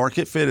product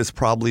market fit is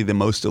probably the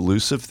most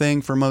elusive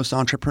thing for most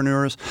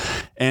entrepreneurs.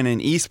 And in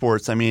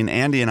esports, I mean,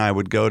 Andy and I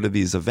would go to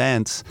these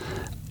events.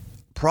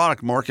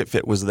 Product market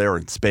fit was there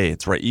in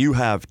spades, right? You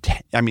have,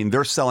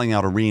 they're selling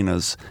out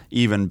arenas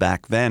even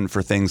back then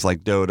for things like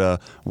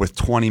Dota with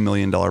 $20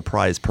 million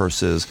prize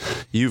purses.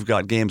 You've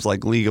got games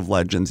like League of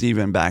Legends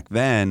even back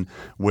then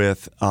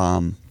with,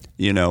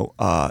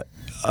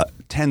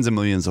 tens of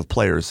millions of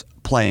players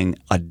playing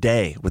a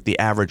day, with the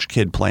average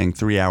kid playing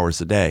 3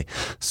 hours a day.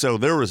 So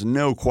there was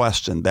no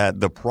question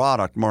that the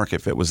product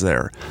market fit was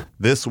there.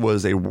 This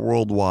was a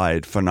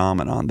worldwide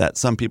phenomenon that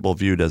some people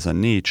viewed as a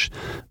niche,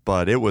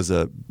 but it was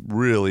a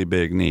really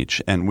big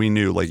niche. And we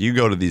knew, like, you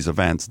go to these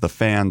events, the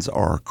fans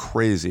are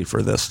crazy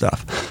for this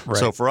stuff. Right.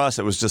 So for us,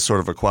 it was just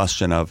sort of a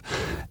question of,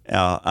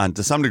 and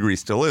to some degree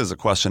still is, a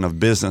question of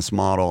business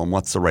model and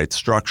what's the right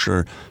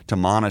structure to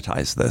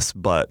monetize this.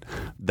 But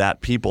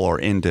that people are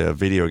into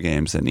video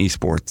games and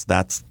esports,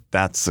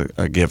 that's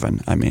a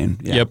given. I mean,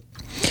 yeah. Yep.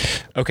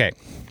 Okay.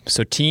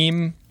 So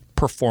team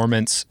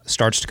performance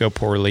starts to go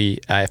poorly.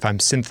 If I'm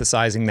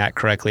synthesizing that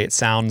correctly, it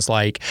sounds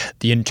like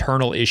the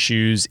internal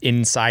issues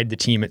inside the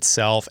team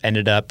itself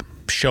ended up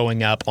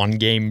showing up on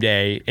game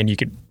day, and you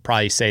could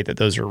probably say that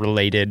those are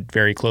related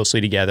very closely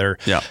together.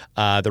 Yeah.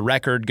 The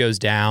record goes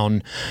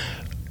down.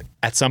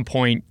 At some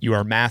point, you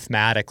are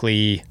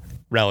mathematically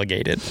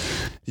relegated.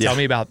 Tell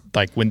me about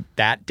like when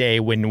that day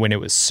when it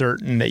was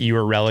certain that you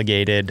were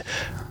relegated,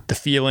 the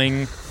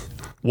feeling,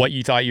 what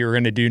you thought you were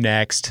going to do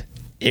next.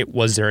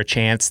 Was there a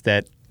chance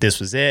that this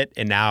was it,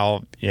 and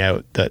now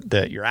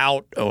the you're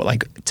out. Oh,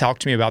 like talk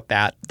to me about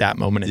that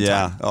moment in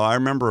time. Oh, I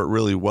remember it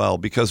really well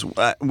because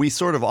we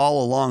sort of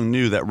all along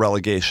knew that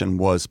relegation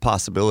was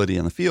possibility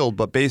in the field.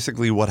 But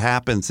basically, what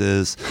happens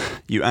is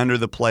you enter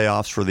the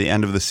playoffs for the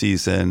end of the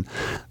season.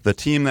 The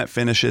team that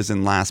finishes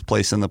in last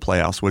place in the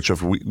playoffs, which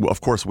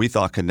of course we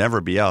thought could never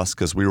be us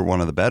because we were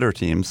one of the better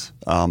teams,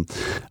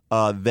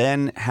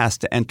 then has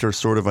to enter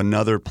sort of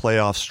another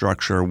playoff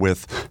structure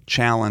with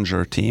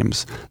challenger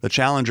teams. The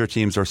challenger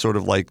teams are sort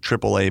of like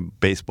AAA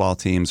baseball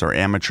teams or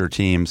amateur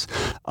teams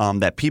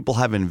that people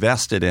have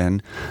invested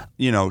in,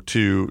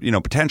 to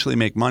potentially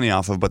make money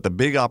off of. But the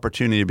big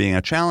opportunity of being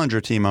a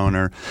challenger team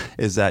owner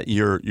is that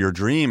your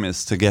dream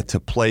is to get to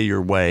play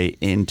your way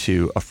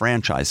into a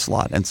franchise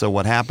slot. And so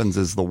what happens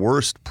is the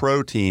worst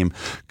pro team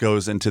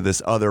goes into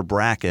this other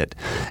bracket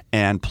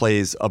and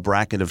plays a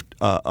bracket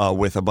of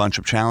with a bunch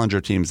of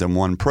challenger teams and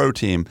one pro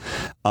team.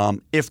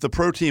 If the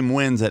pro team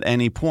wins at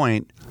any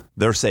point,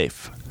 they're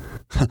safe.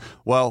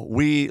 Well,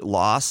 we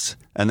lost,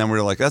 and then we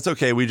were like, that's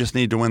okay. We just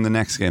need to win the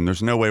next game.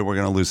 There's no way we're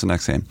going to lose the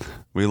next game.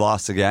 We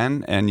lost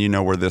again, and you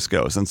know where this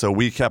goes. And so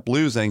we kept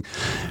losing.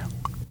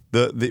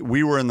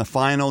 We were in the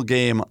final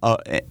game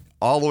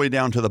all the way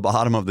down to the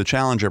bottom of the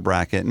challenger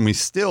bracket, and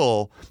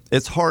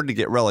it's hard to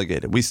get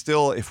relegated.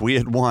 If we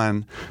had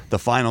won the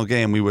final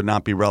game, we would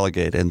not be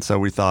relegated. And so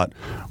we thought,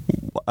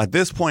 at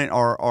this point,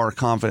 our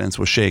confidence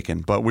was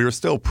shaken, but we were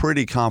still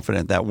pretty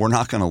confident that we're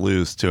not going to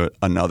lose to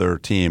another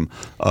team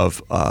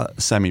of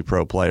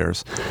semi-pro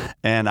players.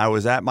 And I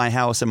was at my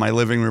house in my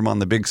living room on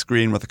the big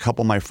screen with a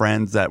couple of my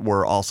friends that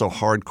were also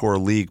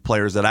hardcore league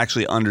players that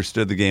actually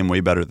understood the game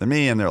way better than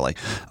me. And they're like,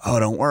 oh,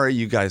 don't worry,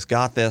 you guys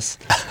got this.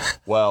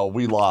 Well,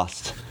 we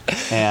lost.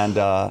 And,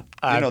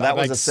 that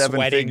was a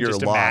seven-figure loss.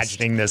 Just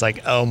imagining this,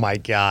 like, oh, my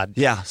God.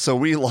 Yeah, so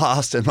we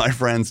lost, and my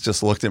friends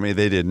just looked at me.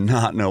 They did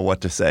not know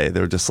what to say. They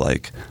were just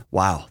like,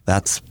 wow,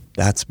 that's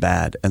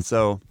bad. And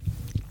so,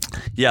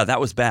 yeah, that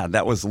was bad.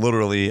 That was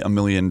literally $1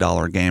 million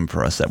game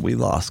for us that we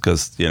lost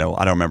because, I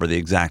don't remember the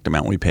exact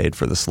amount we paid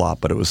for the slot,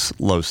 but it was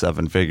low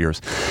seven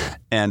figures.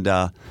 And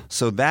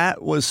so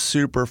that was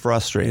super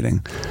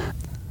frustrating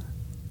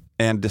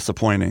and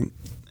disappointing.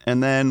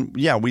 And then,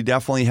 we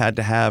definitely had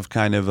to have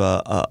kind of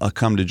a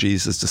come to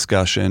Jesus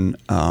discussion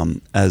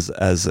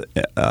as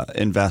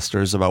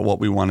investors about what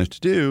we wanted to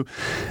do.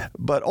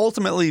 But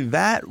ultimately,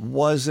 that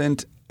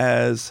wasn't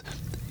as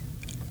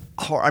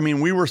hard. I mean,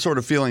 we were sort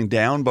of feeling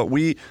down, but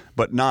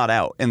not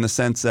out, in the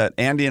sense that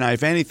Andy and I,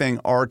 if anything,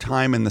 our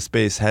time in the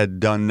space had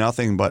done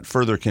nothing but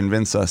further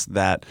convince us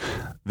that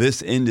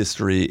this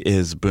industry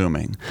is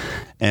booming.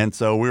 And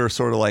so we were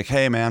sort of like,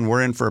 hey, man,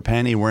 we're in for a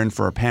penny, we're in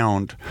for a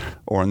pound,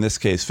 or in this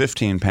case,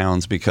 15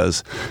 pounds,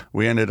 because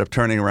we ended up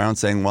turning around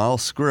saying, well,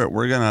 screw it.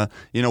 We're going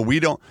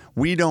to,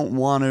 we don't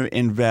want to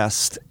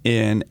invest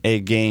in a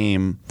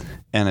game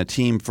and a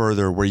team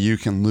further where you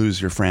can lose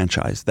your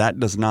franchise. That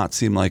does not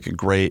seem like a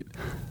great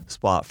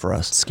spot for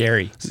us.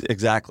 Scary.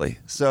 Exactly.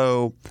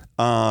 So,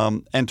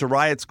 and to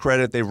Riot's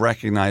credit, they've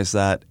recognized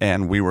that,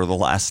 and we were the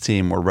last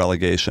team where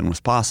relegation was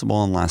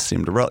possible and last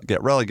team to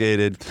get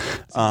relegated.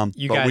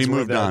 You but guys we were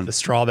moved on. The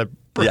straw that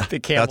broke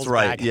the camel's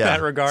back in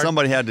that regard.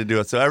 Somebody had to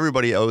do it. So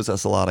everybody owes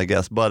us a lot, I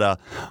guess.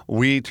 But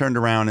we turned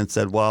around and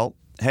said, well,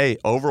 hey,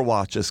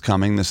 Overwatch is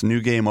coming, this new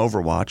game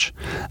Overwatch,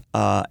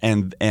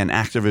 and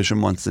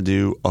Activision wants to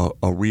do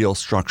a real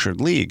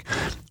structured league.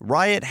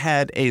 Riot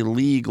had a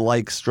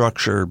league-like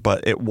structure,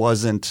 but it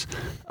wasn't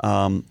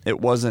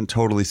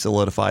totally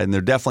solidified, and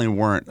there definitely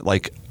weren't,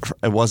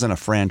 it wasn't a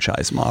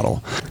franchise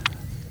model.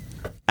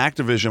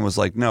 Activision was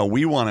like, no,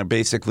 we want to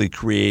basically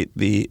create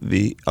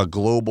a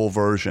global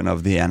version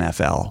of the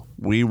NFL.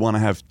 We want to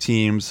have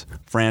teams,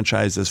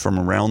 franchises from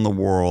around the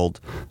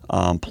world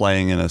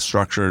playing in a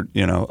structured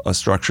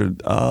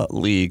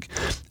league.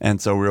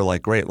 And so we were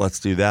like, great, let's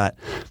do that.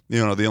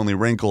 The only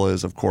wrinkle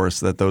is, of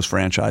course, that those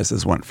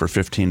franchises went for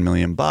 $15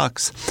 million.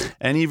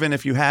 And even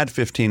if you had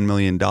 $15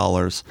 million,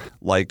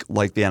 like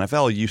the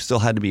NFL, you still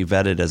had to be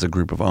vetted as a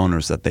group of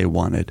owners that they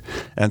wanted.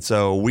 And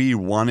so we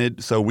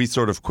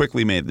sort of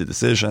quickly made the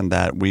decision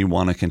that we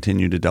want to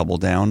continue to double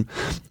down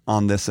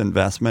on this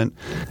investment.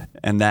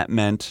 And that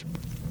meant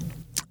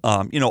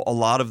a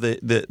lot of the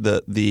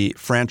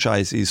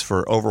franchisees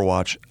for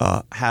Overwatch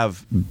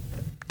have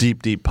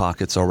deep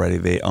pockets already.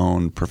 They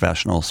own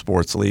professional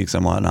sports leagues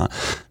and whatnot.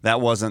 That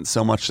wasn't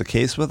so much the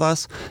case with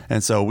us.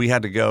 And so we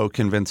had to go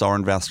convince our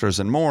investors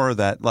and more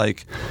that,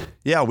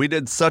 we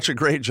did such a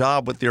great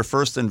job with your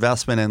first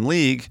investment in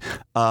league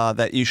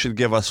that you should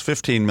give us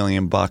 $15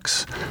 million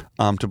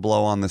to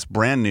blow on this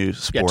brand new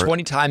sport. Yeah,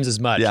 20 times as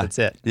much. Yeah, that's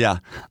it. Yeah.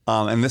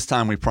 And this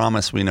time we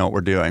promise we know what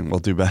we're doing. We'll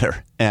do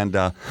better. And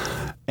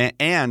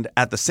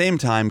at the same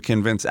time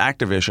convince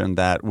Activision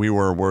that we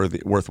were a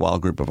worthwhile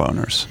group of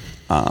owners.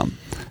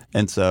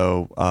 And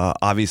so,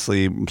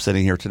 obviously,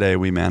 sitting here today,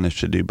 we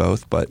managed to do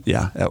both. But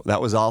yeah, that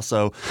was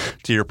also,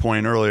 to your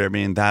point earlier, I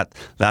mean,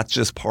 that's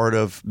just part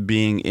of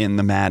being in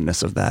the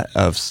madness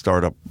of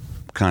startup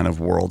kind of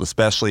world,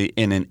 especially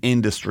in an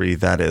industry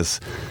that is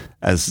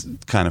as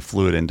kind of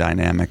fluid and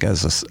dynamic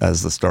as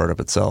the startup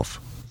itself.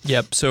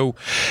 Yep. So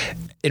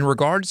in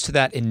regards to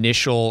that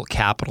initial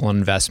capital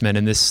investment,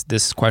 and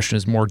this question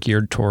is more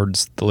geared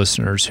towards the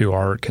listeners who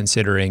are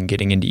considering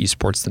getting into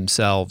esports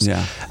themselves.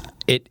 Yeah.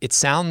 It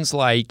sounds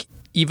like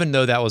even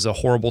though that was a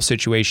horrible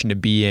situation to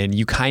be in,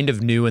 you kind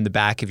of knew in the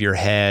back of your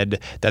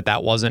head that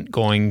that wasn't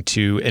going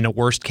to, in a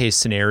worst case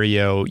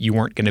scenario, you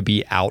weren't going to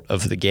be out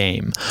of the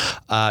game.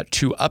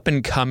 To up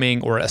and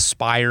coming or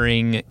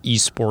aspiring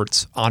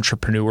esports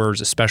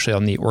entrepreneurs, especially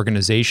on the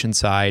organization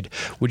side,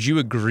 would you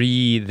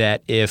agree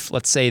that if,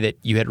 let's say that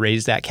you had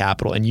raised that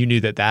capital and you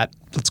knew that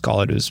let's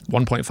call it, was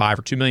 $1.5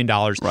 or $2 million,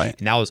 right,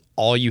 and that was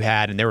all you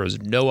had and there was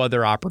no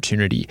other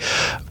opportunity,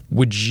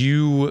 would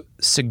you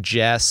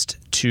suggest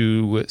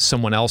to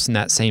someone else in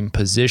that same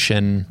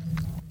position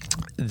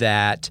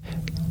that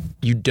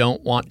you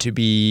don't want to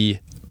be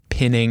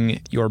pinning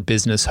your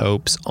business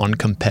hopes on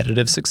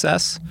competitive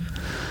success?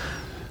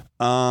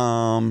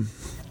 That's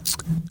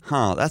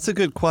a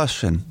good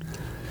question.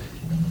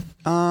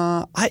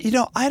 I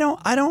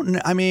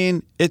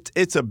mean,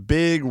 it's a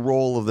big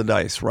roll of the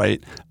dice,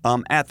 right?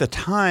 At the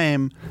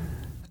time,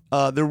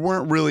 there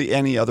weren't really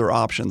any other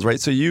options,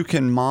 right? So you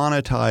can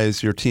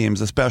monetize your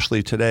teams,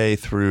 especially today,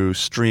 through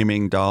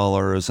streaming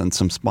dollars and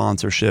some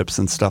sponsorships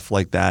and stuff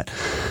like that.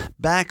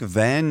 Back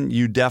then,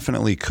 you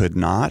definitely could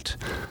not.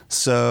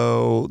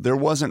 So there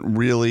wasn't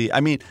really, I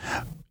mean,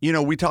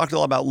 we talked a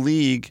lot about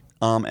League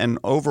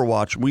and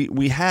Overwatch.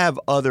 We have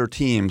other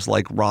teams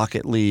like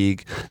Rocket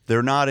League.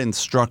 They're not as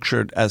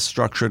structured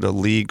a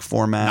league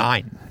format.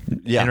 9.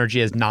 Yeah.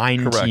 NRG has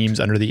 9 Correct. teams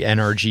under the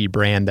NRG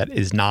brand that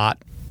is not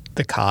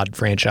the COD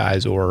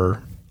franchise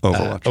or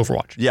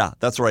Overwatch. Yeah,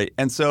 that's right.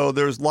 And so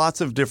there's lots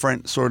of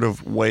different sort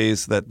of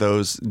ways that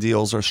those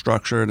deals are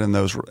structured and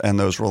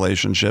those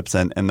relationships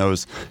and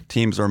those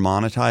teams are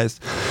monetized.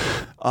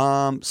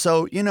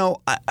 So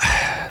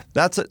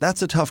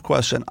that's a tough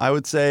question. I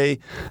would say.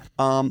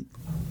 I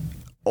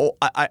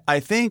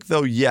think,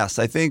 though, yes.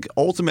 I think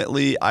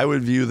ultimately I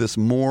would view this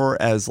more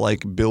as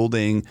like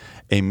building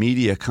a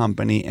media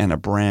company and a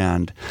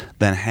brand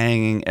than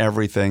hanging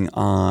everything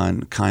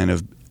on kind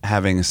of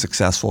having a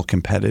successful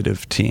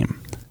competitive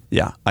team.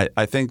 Yeah,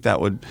 I think I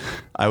would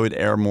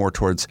err more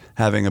towards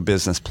having a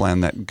business plan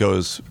that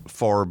goes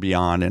far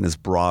beyond and is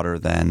broader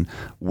than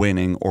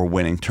winning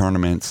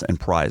tournaments and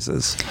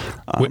prizes.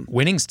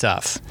 Winning's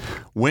tough.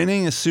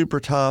 Winning is super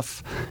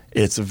tough.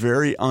 It's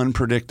very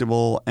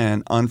unpredictable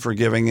and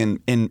unforgiving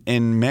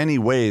in many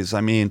ways. I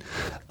mean,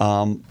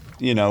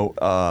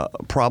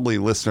 probably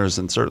listeners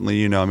and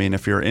certainly, I mean,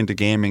 if you're into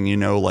gaming,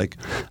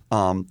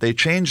 they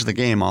change the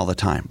game all the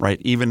time, right?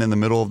 Even in the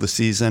middle of the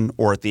season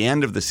or at the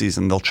end of the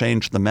season, they'll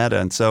change the meta.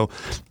 And so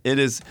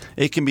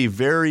it can be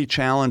very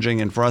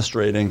challenging and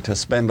frustrating to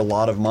spend a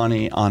lot of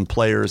money on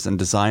players and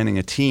designing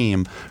a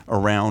team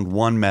around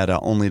one meta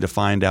only to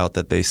find out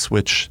that they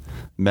switch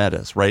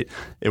metas, right?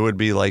 It would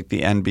be like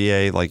the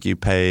NBA, like you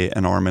pay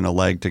an arm and a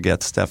leg to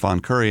get Stephen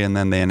Curry, and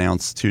then they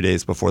announce 2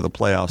 days before the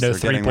playoffs they're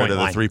getting rid of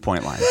the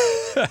three-point line.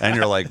 And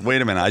you're like,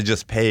 wait a minute, I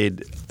just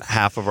paid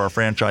half of our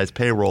franchise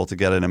payroll to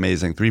get an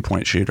amazing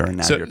three-point shooter, and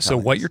now So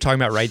what you're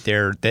talking about right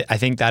there, I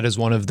think that is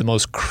one of the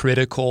most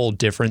critical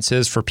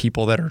differences for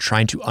people that are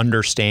trying to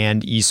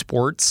understand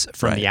esports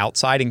from the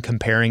outside and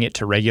comparing it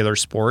to regular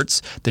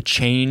sports. The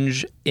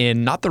change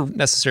in not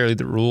necessarily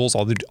the rules,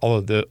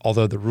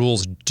 although the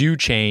rules do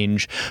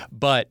change,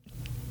 but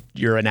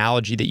your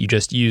analogy that you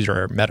just used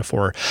or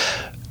metaphor,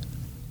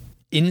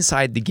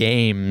 inside the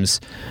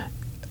games,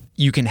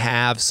 you can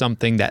have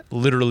something that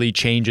literally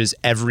changes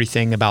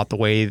everything about the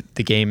way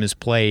the game is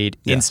played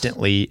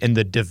instantly, and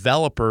the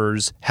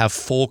developers have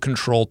full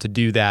control to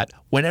do that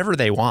whenever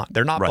they want.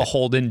 They're not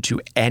beholden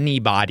to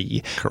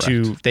anybody.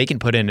 They can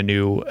put in a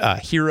new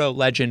hero,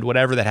 legend,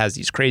 whatever that has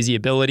these crazy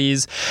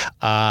abilities,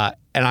 and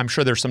I'm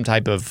sure there's some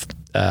type of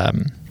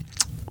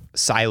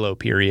silo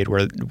period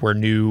where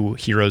new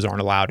heroes aren't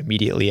allowed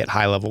immediately at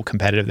high level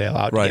competitive. They're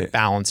allowed to get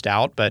balanced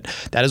out. But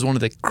that is one of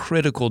the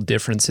critical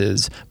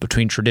differences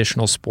between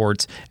traditional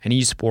sports and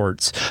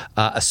esports,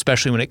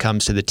 especially when it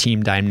comes to the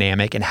team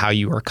dynamic and how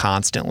you are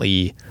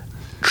constantly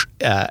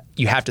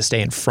you have to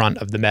stay in front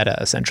of the meta,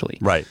 essentially.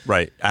 Right,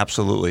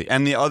 absolutely.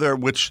 And the other,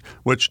 which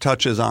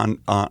touches on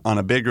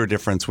a bigger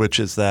difference, which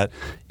is that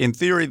in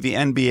theory, the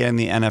NBA and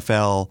the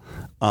NFL,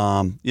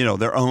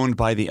 they're owned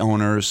by the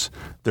owners.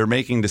 They're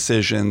making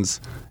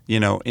decisions,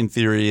 in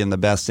theory, in the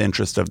best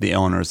interest of the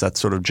owners. That's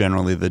sort of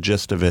generally the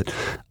gist of it.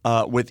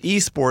 With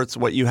esports,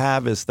 what you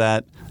have is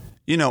that,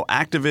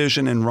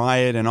 Activision and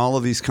Riot and all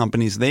of these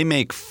companies, they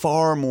make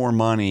far more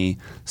money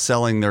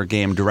selling their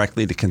game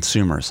directly to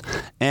consumers.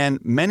 And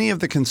many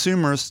of the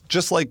consumers,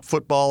 just like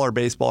football or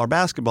baseball or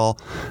basketball,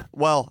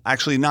 well,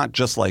 actually not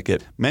just like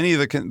it, many of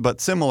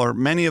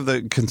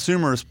the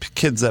consumers,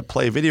 kids that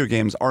play video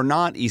games are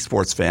not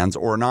esports fans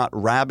or not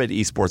rabid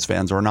esports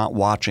fans or not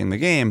watching the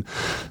game.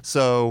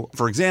 So,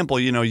 for example,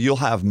 you'll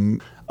have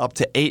up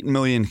to 8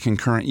 million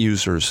concurrent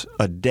users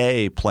a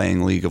day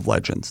playing League of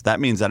Legends. That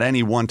means at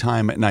any one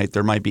time at night,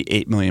 there might be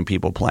 8 million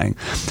people playing.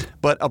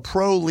 But a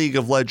pro League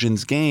of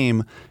Legends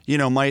game,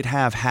 might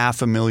have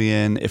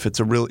 500,000 if it's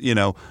a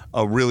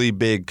really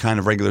big kind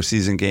of regular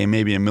season game,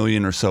 maybe 1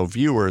 million or so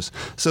viewers.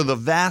 So the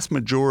vast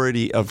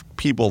majority of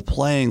people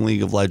playing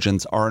League of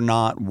Legends are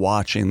not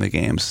watching the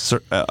games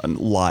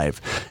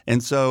live.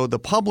 And so the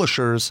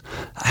publishers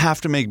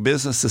have to make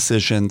business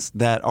decisions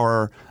that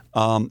are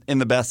in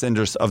the best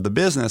interest of the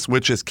business,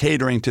 which is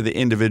catering to the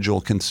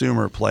individual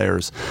consumer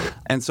players.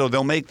 And so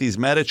they'll make these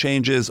meta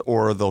changes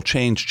or they'll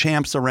change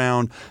champs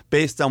around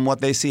based on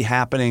what they see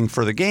happening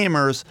for the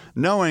gamers,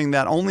 knowing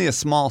that only a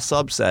small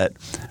subset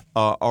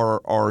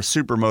are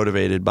super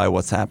motivated by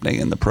what's happening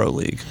in the pro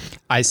league.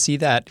 I see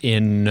that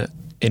in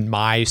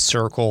my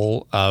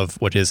circle of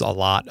what is a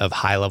lot of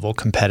high-level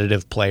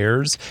competitive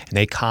players, and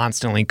they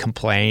constantly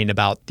complain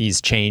about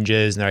these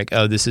changes, and they're like,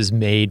 oh, this is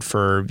made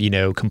for,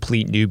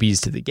 complete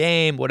newbies to the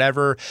game,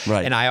 whatever.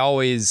 Right. And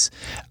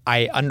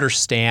I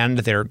understand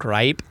their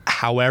gripe.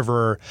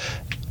 However,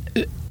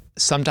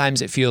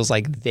 sometimes it feels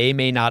like they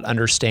may not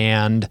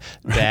understand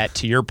that,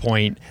 to your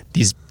point,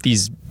 these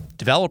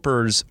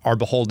developers are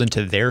beholden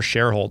to their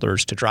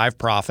shareholders to drive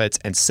profits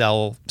and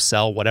sell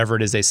whatever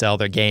it is they sell,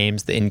 their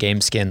games, the in-game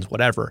skins,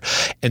 whatever.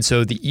 And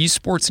so the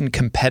esports and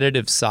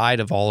competitive side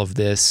of all of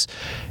this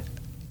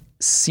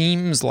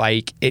seems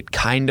like it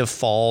kind of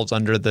falls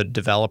under the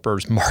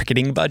developer's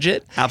marketing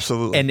budget.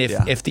 Absolutely. And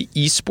if the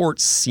esports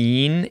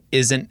scene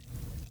isn't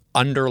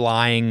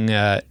underlying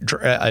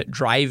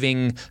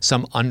driving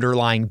some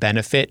underlying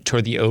benefit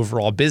toward the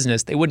overall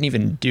business, they wouldn't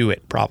even do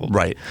it probably.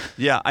 Right.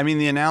 Yeah. I mean,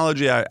 the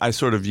analogy I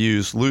sort of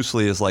use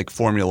loosely is like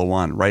Formula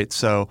One, right?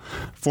 So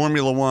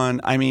Formula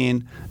One,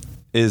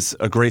 is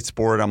a great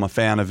sport. I'm a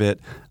fan of it.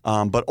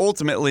 But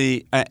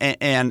ultimately,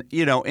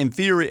 in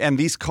theory, and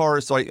these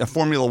cars, like a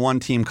Formula One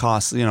team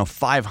costs,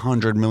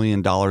 $500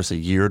 million a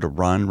year to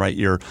run, right?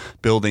 You're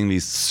building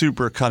these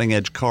super cutting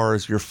edge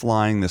cars. You're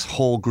flying this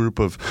whole group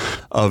of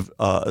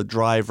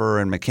driver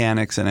and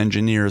mechanics and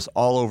engineers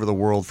all over the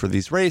world for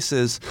these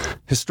races.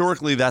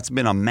 Historically, that's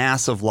been a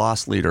massive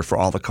loss leader for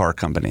all the car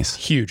companies.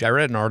 Huge. I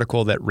read an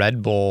article that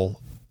Red Bull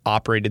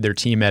operated their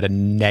team at a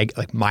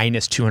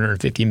minus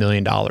 $250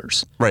 million.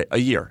 Right, a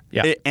year.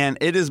 Yeah. And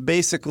it is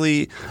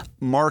basically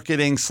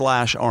marketing /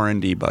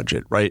 R&D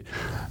budget, right?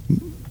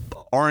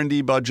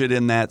 R&D budget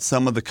in that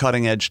some of the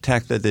cutting edge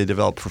tech that they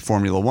developed for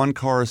Formula One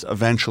cars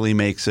eventually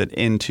makes it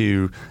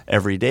into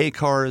everyday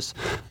cars.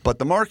 But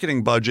the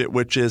marketing budget,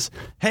 which is,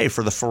 hey,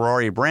 for the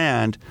Ferrari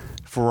brand,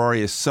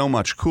 Ferrari is so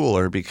much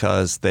cooler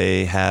because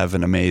they have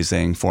an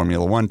amazing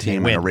Formula One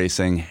team and a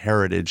racing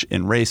heritage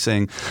in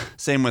racing.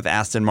 Same with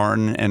Aston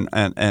Martin,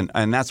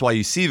 and that's why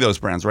you see those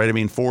brands, right? I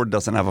mean, Ford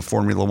doesn't have a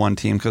Formula One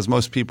team because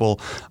most people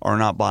are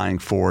not buying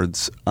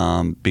Fords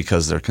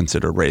because they're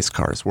considered race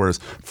cars. Whereas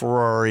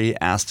Ferrari,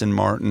 Aston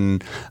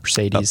Martin,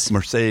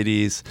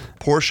 Mercedes,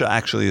 Porsche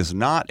actually is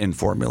not in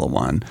Formula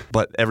One,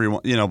 but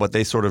everyone, but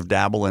they sort of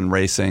dabble in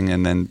racing,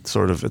 and then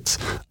sort of it's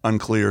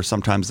unclear.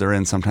 Sometimes they're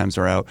in, sometimes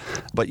they're out.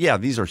 But yeah,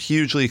 these are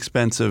hugely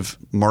expensive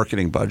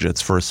marketing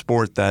budgets for a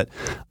sport that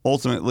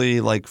ultimately,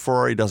 like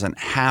Ferrari, doesn't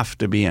have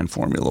to be in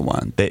Formula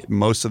One.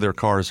 Most of their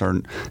cars are,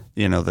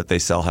 that they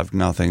sell have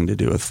nothing to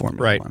do with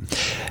Formula One.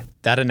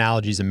 That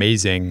analogy is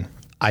amazing.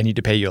 I need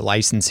to pay you a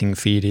licensing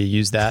fee to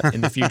use that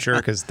in the future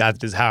because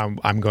that is how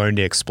I'm going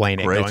to explain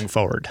it going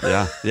forward.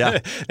 Yeah.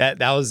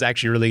 That was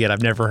actually really good.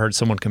 I've never heard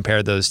someone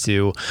compare those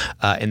two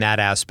in that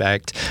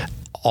aspect.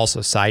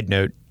 Also, side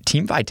note,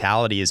 Team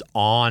Vitality is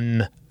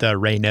on the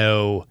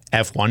Renault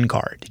F1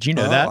 car. Did you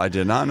know that? I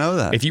did not know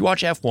that. If you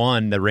watch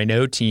F1, the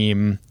Renault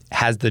team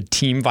has the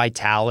Team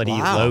Vitality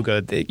logo.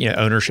 The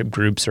ownership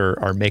groups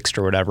are mixed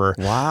or whatever.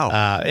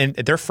 Wow. And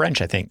they're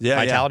French, I think. Yeah,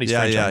 Vitality's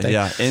French, I think.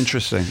 Yeah,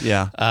 interesting.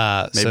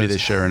 Yeah. Maybe they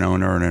share an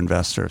owner or an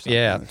investor. Or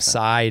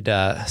something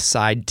like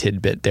side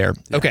tidbit there.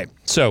 Yeah. Okay,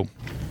 so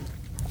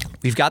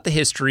we've got the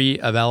history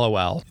of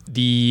LOL.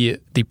 The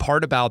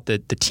part about the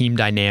team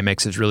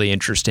dynamics is really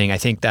interesting. I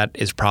think that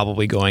is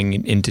probably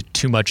going into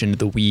too much into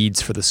the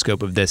weeds for the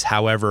scope of this.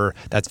 However,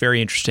 that's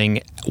very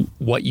interesting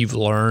what you've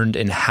learned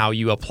and how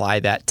you apply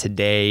that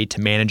today to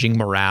managing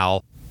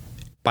morale.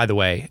 By the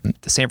way,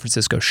 the San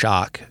Francisco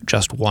Shock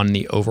just won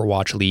the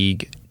Overwatch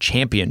League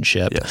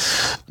championship.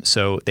 Yes.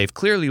 So they've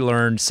clearly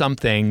learned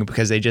something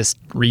because they just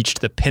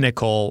reached the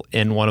pinnacle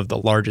in one of the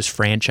largest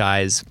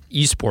franchise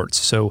esports.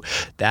 So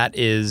that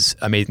is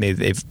amazing.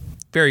 They've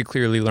very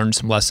clearly learned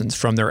some lessons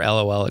from their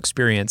LOL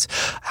experience.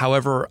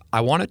 However,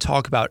 I want to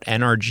talk about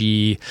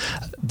NRG,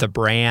 the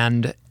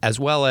brand, as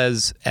well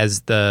as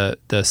the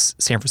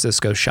San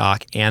Francisco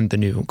Shock and the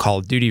new Call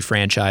of Duty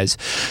franchise.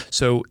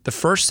 So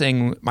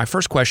my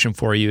first question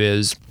for you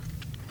is,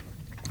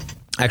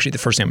 actually, the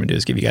first thing I'm going to do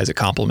is give you guys a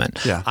compliment.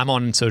 Yeah. I'm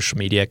on social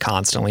media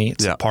constantly.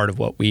 It's a part of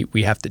what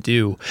we have to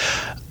do.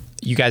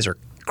 You guys are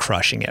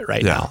crushing it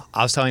right now.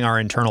 I was telling our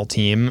internal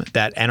team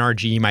that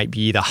NRG might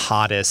be the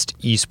hottest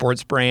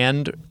esports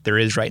brand there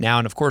is right now.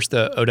 And of course,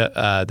 the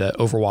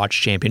Overwatch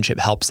Championship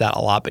helps that a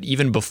lot. But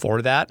even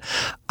before that,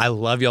 I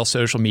love y'all's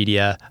social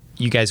media.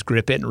 You guys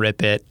grip it and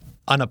rip it.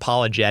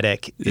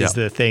 Unapologetic is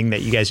the thing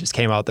that you guys just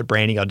came out with the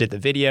branding. Y'all did the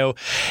video.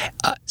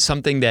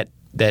 Something that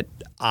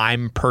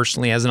I'm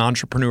personally, as an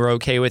entrepreneur,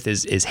 okay with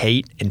is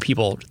hate and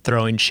people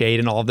throwing shade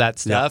and all of that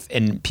stuff. Yeah.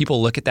 And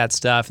people look at that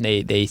stuff and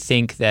they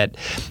think that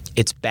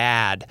it's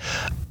bad.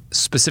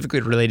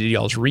 Specifically related to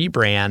y'all's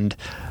rebrand,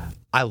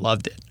 I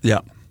loved it.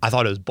 Yeah. I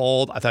thought it was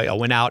bold. I thought y'all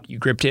went out, you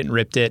gripped it and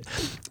ripped it.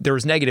 There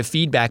was negative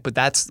feedback, but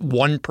that's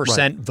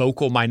 1%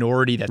 vocal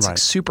minority that's like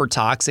super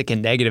toxic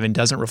and negative and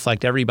doesn't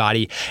reflect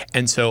everybody.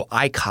 And so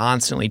I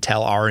constantly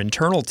tell our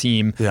internal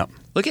team,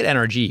 look at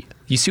NRG.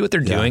 You see what they're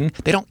doing?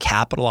 They don't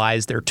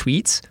capitalize their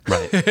tweets.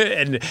 Right.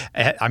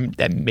 And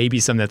that may be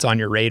something that's on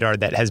your radar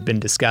that has been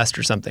discussed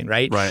or something,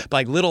 right? But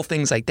like little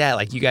things like that,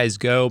 like you guys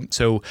go.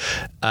 So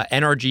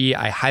NRG,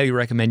 I highly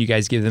recommend you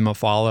guys give them a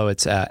follow.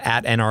 It's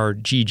at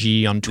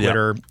NRGG on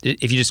Twitter.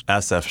 If you just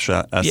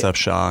SF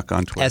Shock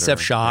on Twitter. SF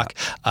Shock,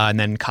 and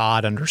then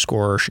COD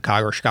 _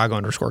 Chicago or Chicago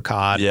 _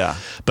 COD. Yeah.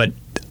 But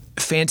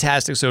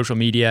fantastic social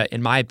media,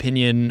 in my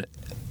opinion.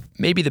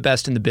 Maybe the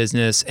best in the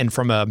business. And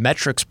from a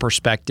metrics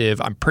perspective,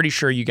 I'm pretty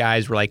sure you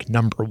guys were like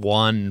number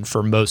one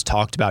for most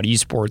talked about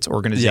esports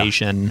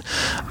organization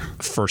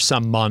for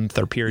some month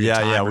or period of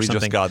time. Yeah, we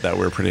just got that.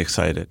 We're pretty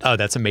excited. Oh,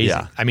 that's amazing.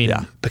 Yeah. I mean,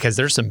 because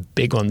there's some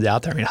big ones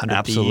out there. I mean,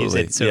 100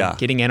 Thieves. So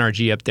getting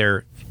NRG up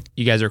there,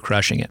 you guys are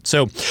crushing it.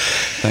 So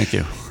thank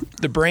you.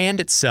 The brand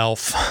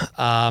itself,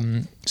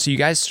 so you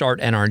guys start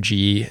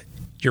NRG,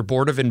 your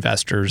board of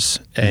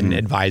investors and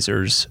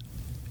advisors,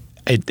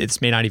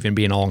 it may not even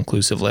be an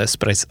all-inclusive list,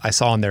 but I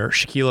saw on there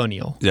Shaquille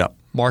O'Neal,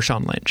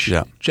 Marshawn Lynch,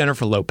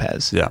 Jennifer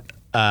Lopez,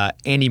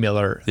 Andy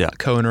Miller,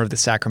 co-owner of the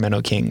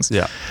Sacramento Kings.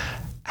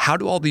 How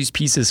do all these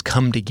pieces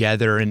come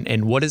together,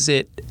 and what is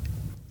it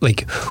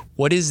like? How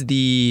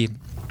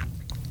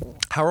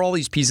are all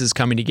these pieces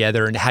coming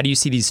together, and how do you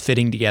see these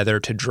fitting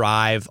together to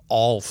drive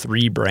all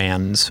three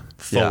brands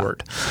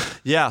forward?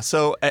 Yeah,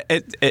 so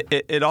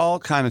it all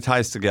kind of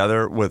ties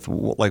together with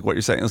like what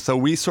you're saying. So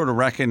we sort of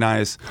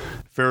recognize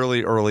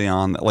fairly early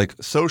on that like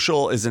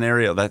social is an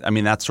area that, I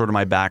mean, that's sort of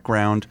my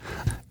background,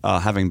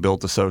 having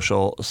built a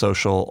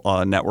social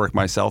network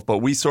myself. But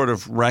we sort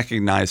of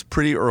recognized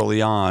pretty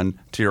early on,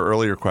 to your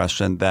earlier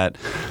question, that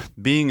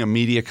being a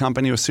media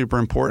company was super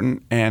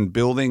important, and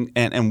building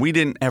and we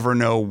didn't ever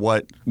know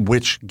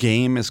which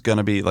game is going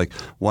to be. Like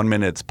 1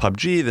 minute it's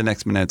PUBG, the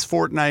next minute it's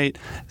Fortnite.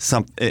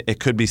 It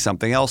could be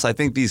something else. I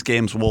think these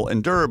games will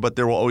endure, but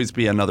there will always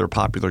be another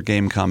popular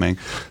game coming.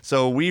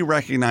 So we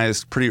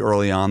recognized pretty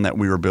early on that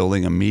we were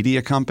building a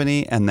media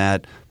company, and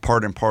that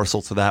part and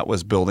parcel to that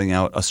was building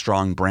out a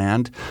strong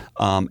brand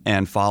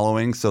and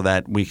following so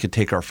that we could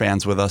take our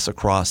fans with us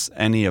across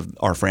any of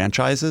our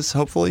franchises,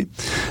 hopefully.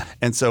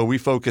 And so we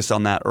focused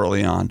on that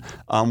early on.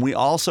 We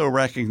also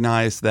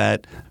recognized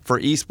that for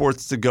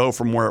esports to go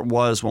from where it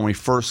was when we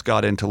first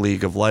got into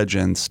League of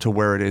Legends to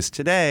where it is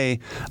today,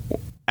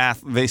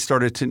 they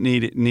started to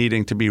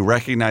needing to be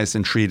recognized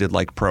and treated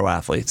like pro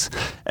athletes.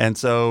 And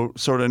so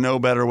sort of no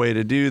better way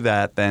to do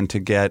that than to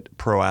get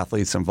pro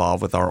athletes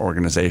involved with our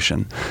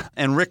organization.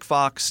 And Rick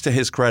Fox, to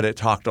his credit,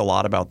 talked a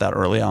lot about that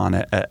early on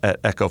at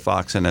Echo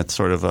Fox, and it's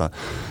sort of a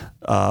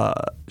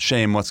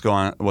shame what's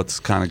kind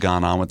of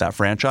gone on with that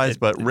franchise.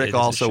 But Rick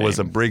also was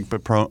a big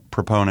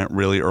proponent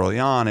really early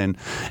on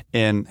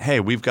in hey,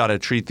 we've got to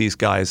treat these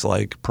guys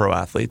like pro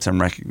athletes and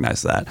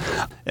recognize that.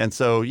 And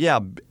so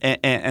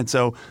and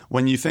so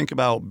when you think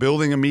about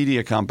building a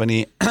media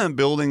company,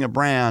 building a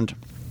brand,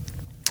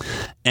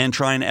 and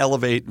trying to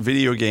elevate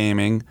video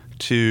gaming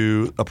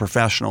to a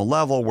professional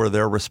level where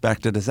they're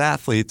respected as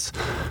athletes,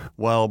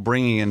 well,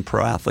 bringing in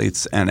pro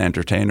athletes and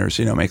entertainers,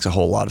 makes a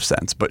whole lot of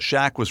sense. But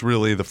Shaq was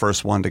really the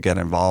first one to get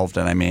involved.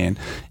 And I mean,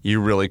 you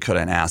really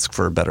couldn't ask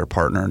for a better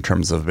partner in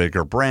terms of a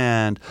bigger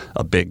brand,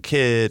 a big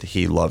kid.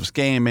 He loves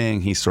gaming.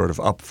 He's sort of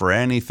up for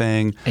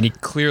anything. And he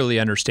clearly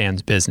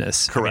understands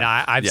business. Correct.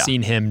 I mean, I've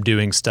seen him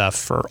doing stuff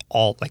for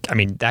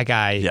that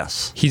guy,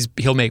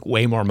 he'll make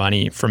way more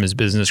money from his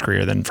business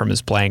career than from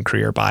his playing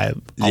career by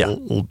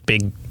a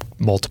big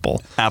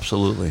multiple.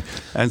 Absolutely.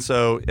 And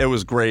so it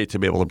was great to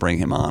be able to bring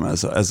him on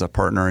as a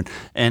partner.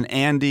 And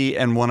Andy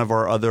and one of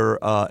our other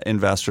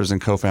investors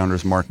and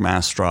co-founders, Mark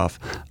Mastroff,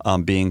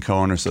 being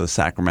co-owners of the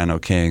Sacramento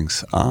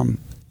Kings,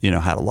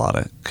 had a lot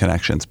of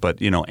connections.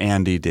 But,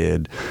 Andy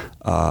did,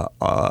 a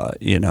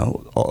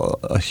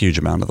huge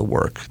amount of the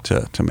work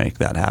to make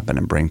that happen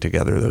and bring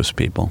together those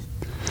people.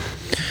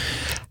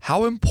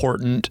 How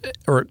important,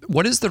 or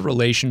what is the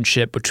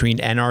relationship between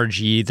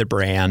NRG, the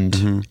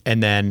brand,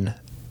 and then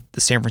the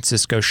San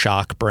Francisco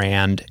Shock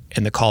brand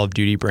and the Call of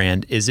Duty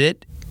brand? Is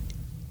it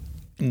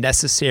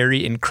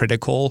necessary and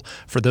critical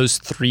for those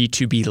three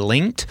to be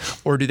linked,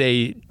 or do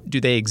they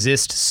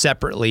exist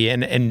separately?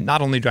 And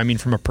not only do I mean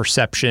from a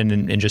perception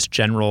and just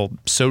general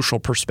social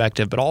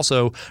perspective, but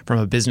also from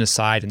a business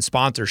side and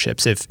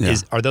sponsorships.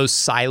 Are those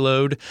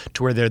siloed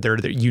to where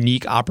they're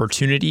unique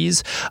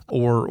opportunities,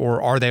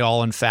 or are they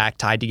all in fact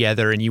tied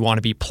together and you want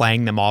to be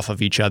playing them off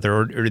of each other,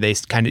 or do they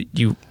kind of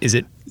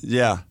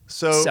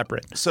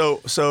separate?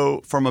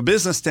 So from a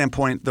business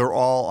standpoint, they're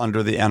all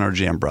under the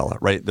NRG umbrella,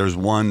 right? There's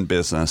one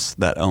business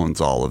that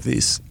owns all of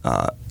these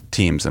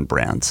teams and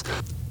brands.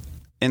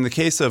 In the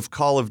case of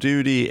Call of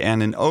Duty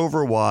and in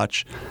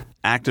Overwatch,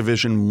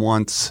 Activision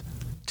wants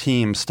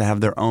teams to have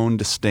their own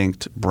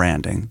distinct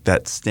branding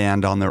that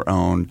stand on their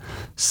own,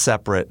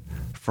 separate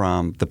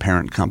from the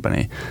parent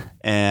company.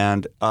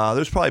 And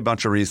there's probably a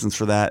bunch of reasons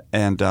for that.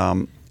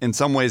 And in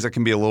some ways, it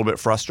can be a little bit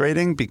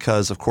frustrating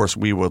because, of course,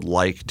 we would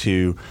like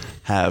to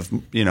have,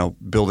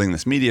 building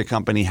this media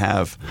company,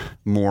 have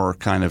more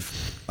kind of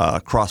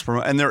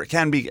cross-promote. And there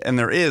can be, and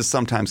there is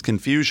sometimes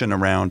confusion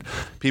around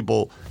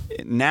people.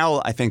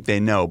 Now I think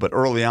they know, but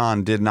early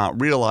on did not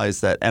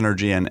realize that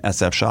NRG and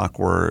SF Shock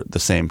were the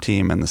same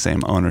team and the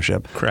same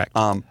ownership. Correct.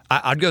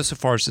 I'd go so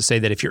far as to say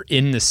that if you're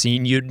in the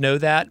scene, you'd know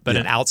that, but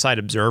an outside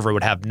observer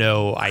would have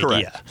no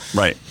idea. Correct.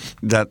 Right.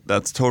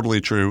 That's totally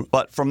true.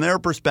 But from their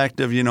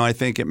perspective, I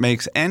think it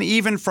makes, and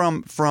even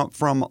from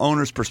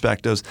owners'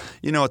 perspectives,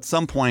 at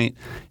some point,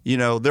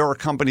 there are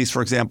companies,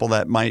 for example,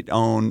 that might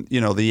own,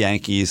 the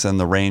Yankees and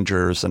the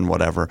Rangers and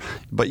whatever,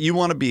 but you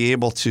want to be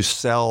able to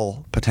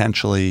sell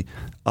potentially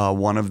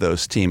one of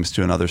those teams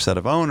to another set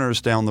of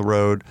owners down the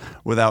road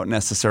without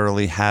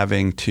necessarily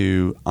having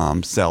to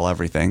sell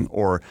everything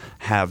or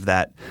have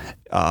that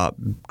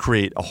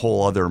create a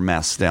whole other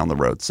mess down the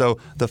road. So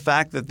the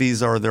fact that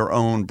these are their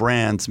own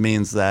brands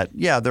means that,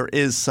 there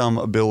is some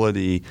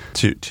ability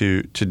to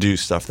do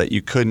stuff that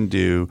you couldn't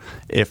do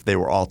if they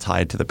were all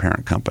tied to the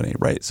parent company,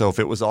 right? So if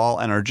it was all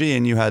NRG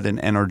and you had an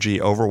NRG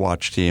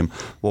Overwatch team,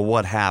 well,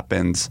 what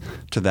happens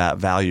to that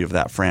value of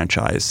that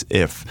franchise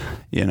if,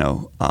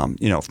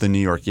 if the New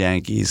York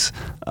Yankees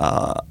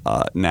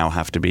now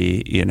have to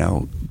be,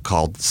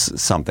 called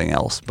something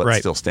else, but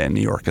still stay in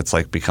New York? It's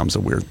like becomes a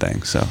weird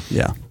thing. So,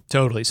 yeah.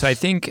 Totally. So I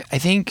think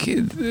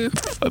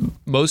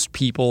most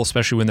people,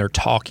 especially when they're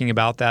talking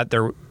about that,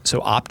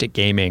 so Optic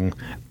Gaming,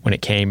 when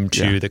it came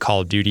to the Call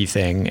of Duty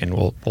thing, and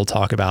we'll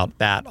talk about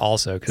that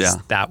also because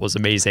that was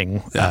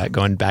amazing.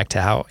 Going back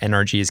to how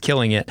NRG is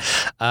killing it,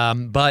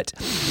 but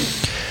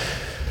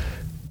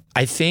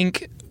I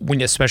think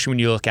especially when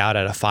you look out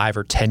at a 5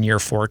 or 10 year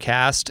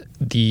forecast,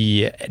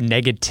 the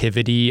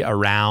negativity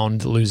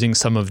around losing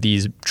some of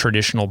these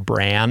traditional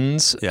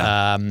brands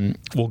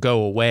will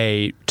go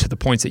away to the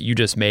points that you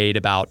just made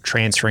about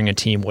transferring a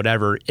team,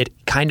 whatever. It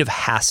kind of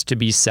has to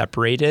be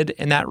separated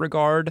in that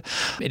regard.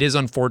 It is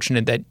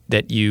unfortunate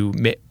that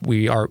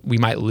we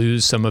might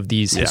lose some of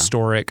these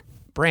historic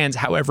brands.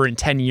 However, in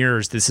 10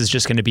 years, this is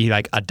just going to be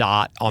like a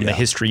dot on the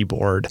history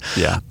board.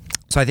 Yeah.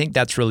 So I think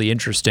that's really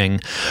interesting.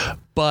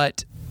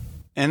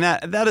 And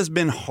that has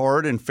been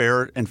hard in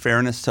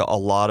fairness to a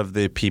lot of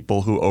the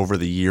people who over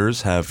the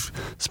years have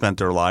spent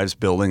their lives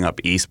building up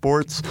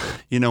esports.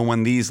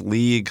 When these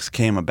leagues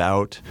came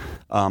about,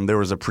 there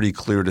was a pretty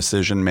clear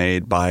decision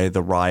made by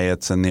the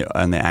Riots and the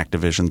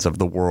Activisions of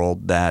the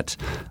world that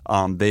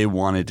they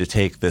wanted to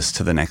take this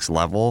to the next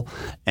level.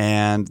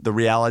 And the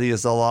reality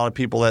is a lot of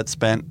people that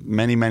spent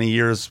many, many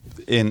years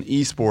in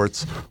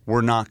esports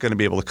were not going to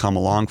be able to come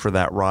along for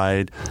that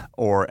ride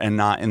and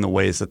not in the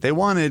ways that they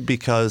wanted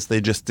because they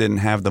just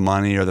didn't have the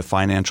money or the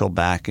financial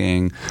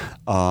backing,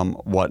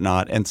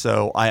 whatnot. And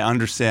so I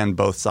understand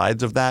both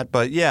sides of that.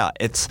 But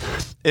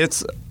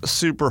it's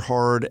super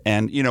hard.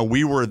 And,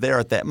 we were there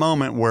at that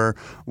moment where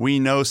we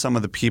know some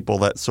of the people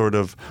that sort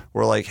of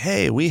were like,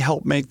 hey, we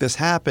helped make this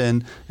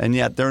happen. And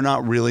yet they're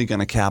not really going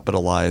to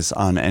capitalize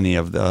on any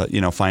of the,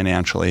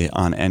 financially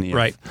on any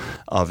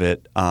of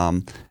it.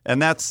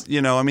 And that's,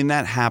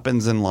 that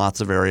happens in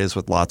lots of areas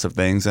with lots of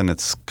things. And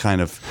it's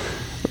kind of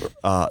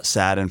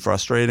sad and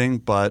frustrating.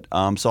 But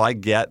so I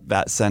get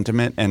that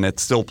sentiment, and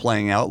it's still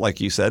playing out, like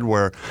you said,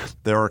 where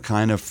there are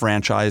kind of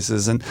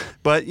franchises.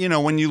 But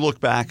when you look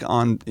back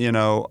on,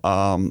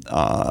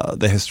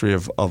 the history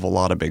of a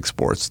lot of big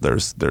sports,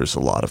 there's a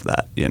lot of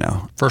that,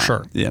 For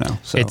sure.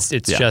 So it's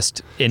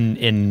just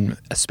in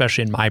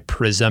especially in my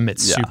prism,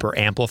 it's super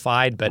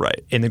amplified.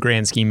 But in the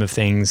grand scheme of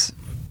things,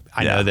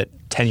 I know that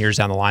 10 years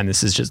down the line,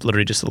 this is just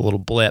literally just a little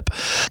blip.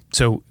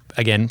 So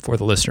again, for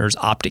the listeners,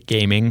 Optic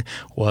Gaming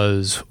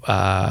was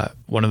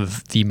one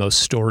of the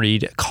most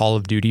storied Call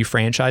of Duty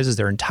franchises.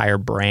 Their entire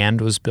brand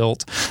was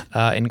built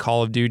in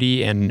Call of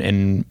Duty,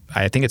 and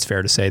I think it's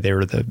fair to say they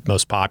were the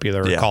most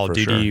popular Call of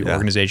Duty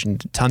organization.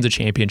 Tons of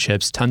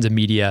championships, tons of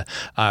media,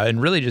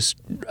 and really just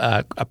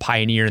a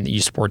pioneer in the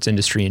esports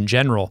industry in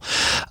general.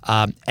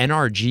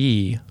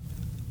 NRG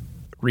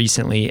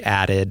recently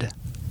added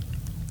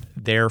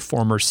their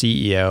former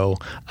CEO,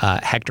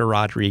 Hector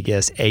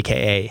Rodriguez,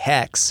 a.k.a.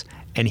 Hex,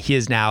 and he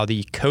is now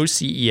the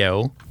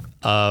co-CEO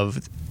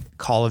of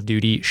Call of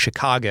Duty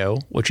Chicago,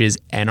 which is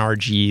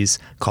NRG's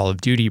Call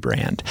of Duty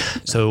brand.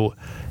 So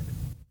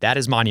that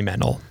is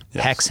monumental.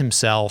 Yes. Hex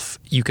himself,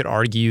 you could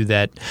argue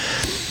that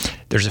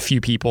there's a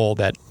few people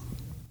that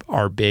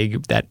are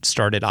big that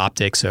started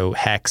Optic. So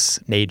Hex,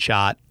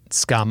 Nadeshot,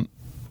 Scump,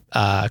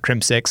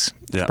 Crim6.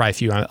 Yeah. Probably a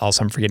few else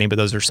I'm forgetting, but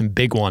those are some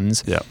big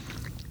ones. Yeah.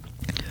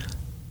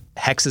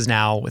 Hex is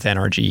now with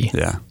NRG.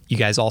 Yeah. You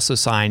guys also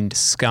signed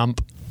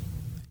Scump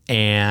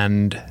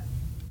and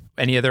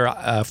any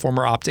other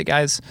former Optic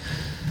guys?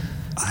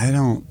 I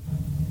don't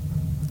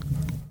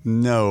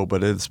know,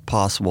 but it's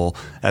possible.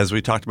 As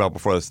we talked about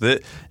before this,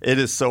 it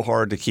is so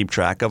hard to keep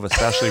track of,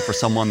 especially for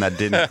someone that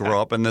didn't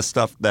grow up in this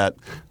stuff, that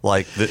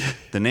like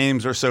the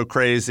names are so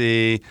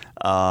crazy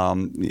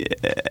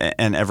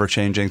and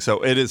ever-changing.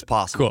 So it is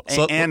possible.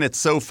 Cool. And it's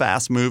so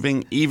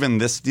fast-moving. Even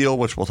this deal,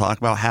 which we'll talk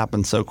about,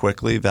 happened so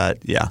quickly that,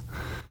 yeah.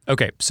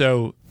 Okay,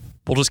 so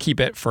we'll just keep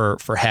it for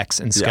Hex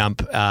and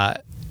Scump. Yeah.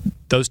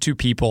 Those two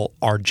people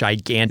are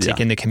gigantic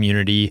in the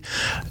community.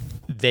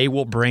 They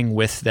will bring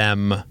with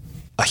them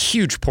a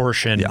huge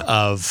portion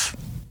of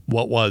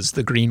what was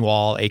the Green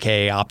Wall,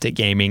 aka Optic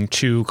Gaming,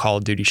 to Call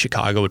of Duty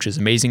Chicago, which is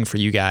amazing for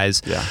you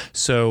guys. Yeah.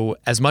 So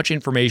as much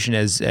information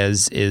as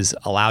is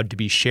allowed to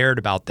be shared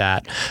about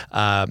that,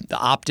 the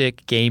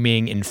Optic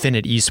Gaming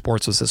Infinite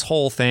Esports was this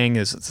whole thing,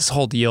 this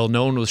whole deal.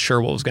 No one was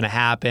sure what was going to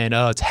happen.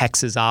 Oh, it's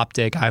Hex's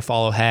Optic. I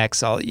follow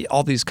Hex.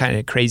 All these kind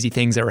of crazy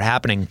things that were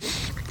happening.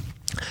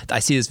 I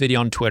see this video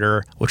on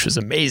Twitter, which was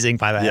amazing,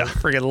 by the way. I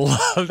freaking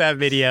love that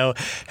video.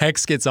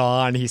 Hex gets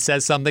on. He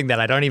says something that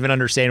I don't even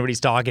understand what he's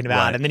talking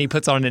about. Right. And then he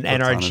puts on an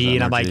NRG,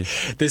 and I'm like,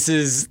 this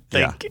is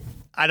like,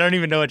 I don't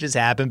even know what just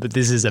happened, but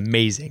this is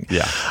amazing.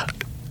 Yeah.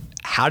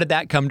 How did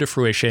that come to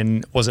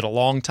fruition? Was it a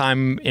long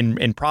time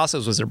in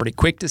process? Was it a pretty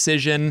quick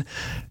decision?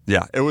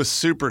 Yeah, it was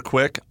super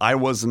quick. I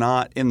was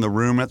not in the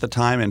room at the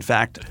time. In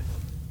fact,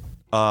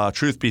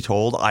 truth be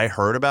told, I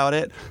heard about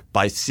it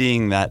by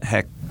seeing that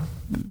Hex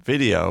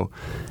video,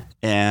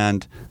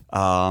 and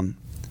I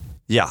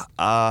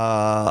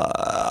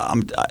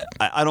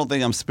don't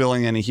think I'm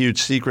spilling any huge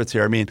secrets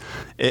here. I mean,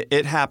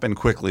 it happened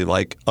quickly.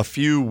 Like a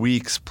few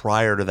weeks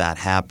prior to that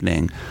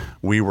happening,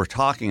 we were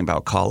talking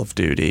about Call of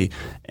Duty,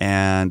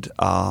 and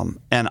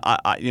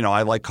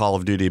I like Call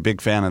of Duty,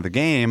 big fan of the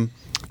game,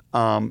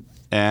 and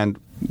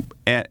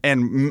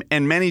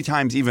many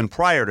times even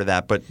prior to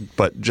that,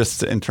 but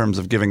just in terms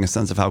of giving a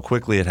sense of how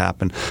quickly it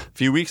happened. A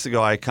few weeks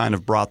ago, I kind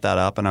of brought that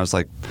up, and I was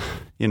like,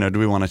 do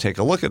we want to take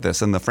a look at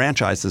this? And the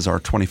franchises are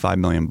 $25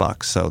 million,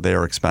 so they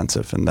are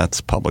expensive, and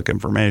that's public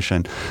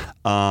information.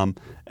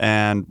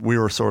 And we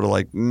were sort of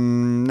like,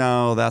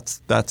 no,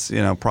 that's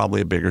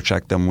probably a bigger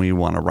check than we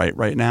want to write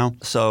right now.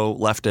 So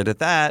left it at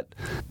that.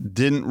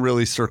 Didn't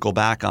really circle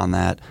back on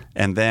that,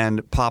 and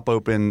then pop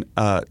open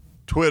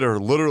Twitter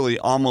literally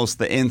almost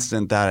the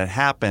instant that it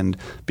happened,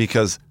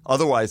 because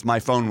otherwise my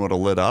phone would have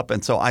lit up.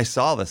 And so I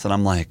saw this and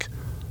I'm like,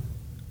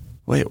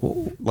 wait,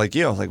 like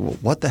you, I was like, well,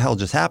 what the hell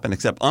just happened?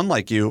 Except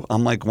unlike you,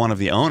 I'm like one of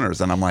the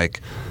owners, and I'm like,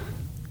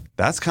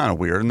 that's kind of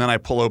weird. And then I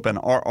pull open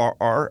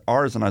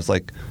ours and I was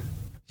like,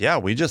 yeah,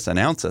 we just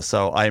announced this.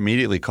 So I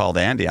immediately called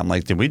Andy. I'm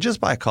like, did we just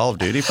buy a Call of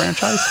Duty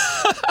franchise?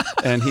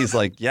 And he's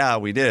like, yeah,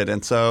 we did.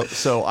 And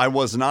so I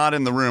was not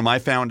in the room. I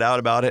found out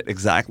about it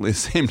exactly the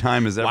same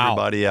time as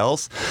everybody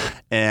else.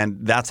 And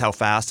that's how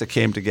fast it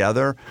came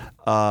together.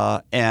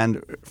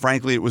 And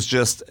frankly, it was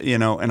just,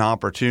 an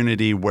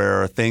opportunity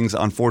where things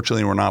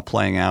unfortunately were not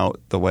playing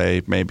out the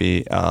way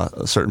maybe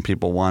certain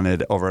people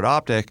wanted over at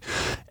Optic.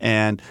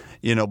 And,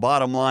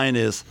 bottom line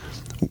is,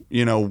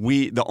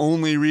 the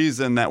only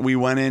reason that we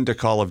went into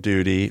Call of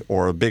Duty,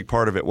 or a big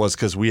part of it, was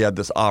because we had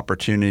this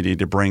opportunity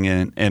to bring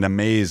in an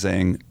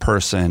amazing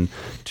person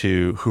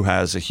who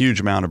has a huge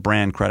amount of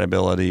brand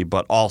credibility,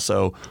 but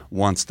also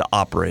wants to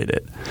operate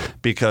it.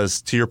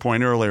 Because to your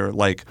point earlier,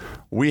 like,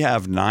 we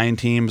have 9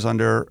 teams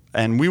under,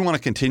 and we want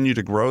to continue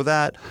to grow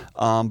that.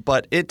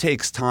 But it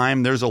takes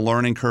time. There's a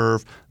learning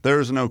curve.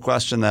 There's no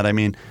question that,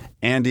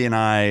 Andy and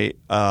I,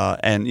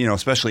 and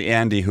especially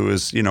Andy, who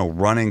is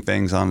running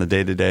things on the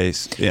day-to-day.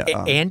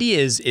 Andy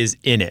is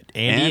in it.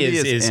 Andy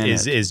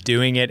is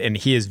doing it, and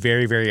he is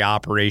very, very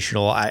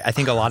operational. I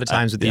think a lot of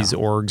times with these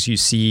orgs, you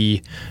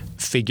see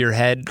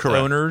figurehead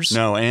owners.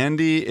 No,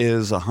 Andy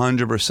is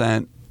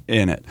 100%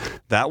 in it.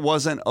 That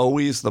wasn't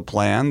always the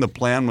plan. The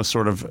plan was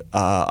sort of,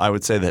 I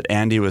would say that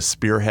Andy was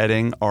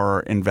spearheading our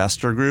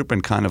investor group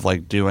and kind of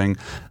like doing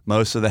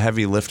most of the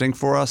heavy lifting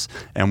for us.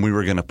 And we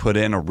were going to put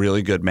in a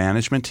really good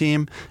management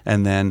team.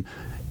 And then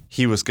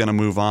he was going to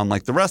move on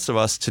like the rest of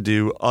us to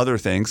do other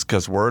things,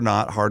 because we're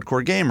not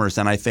hardcore gamers,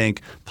 and I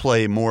think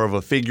play more of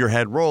a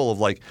figurehead role of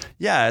like,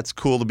 yeah, it's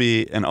cool to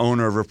be an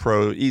owner of a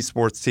pro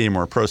esports team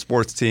or a pro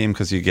sports team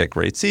because you get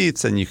great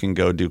seats and you can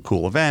go do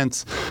cool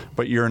events,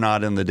 but you're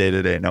not in the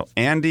day-to-day. No,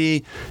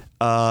 Andy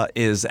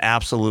has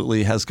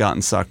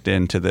gotten sucked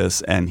into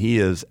this, and he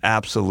is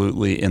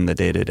absolutely in the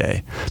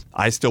day-to-day.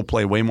 I still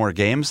play way more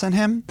games than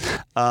him,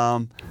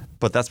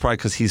 but that's probably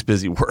because he's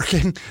busy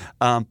working.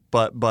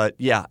 But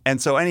yeah,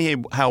 and so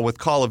anyhow, with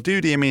Call of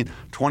Duty, I mean,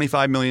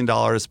 $25 million,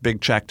 big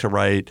check to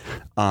write.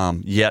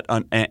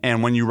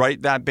 And when you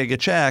write that big a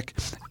check,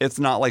 it's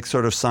not like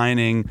sort of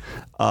signing,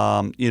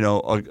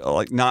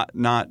 like not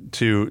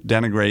to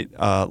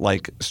denigrate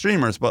like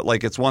streamers, but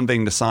like it's one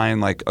thing to sign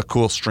like a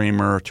cool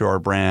streamer to our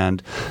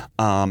brand,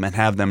 and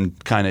have them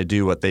kind of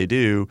do what they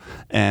do,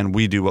 and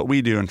we do what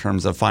we do in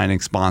terms of finding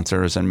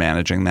sponsors and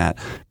managing that.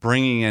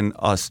 Bringing in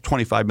us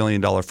 $25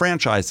 million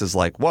franchise is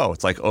like, whoa,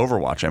 it's like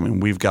Overwatch. I mean,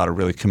 we've got to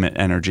really commit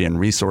energy and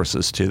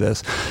resources to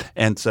this,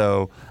 and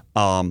so.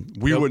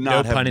 We would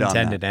not have done that. No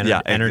pun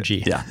intended.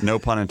 Energy. Yeah, no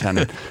pun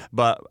intended.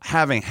 But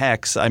having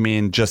Hex, I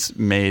mean, just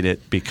made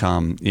it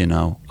become,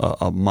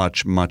 a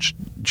much, much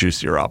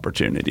juicier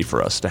opportunity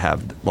for us to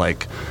have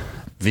like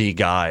the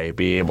guy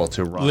be able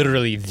to run.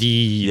 Literally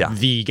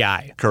the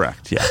guy.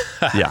 Correct. Yeah.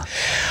 Yeah.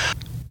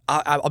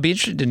 I'll be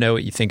interested to know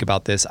what you think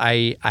about this.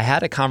 I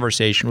had a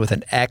conversation with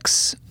an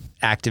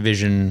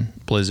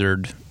ex-Activision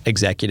Blizzard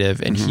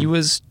executive, and he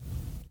was,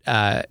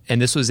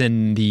 and this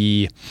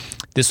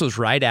was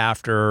right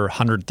after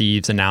 100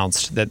 Thieves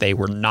announced that they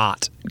were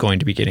not going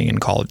to be getting in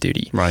Call of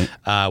Duty. Right.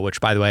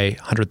 Which, by the way,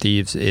 100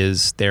 Thieves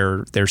is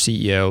their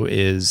CEO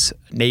is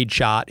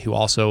Nadeshot, who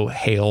also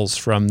hails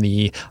from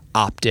the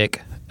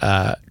Optic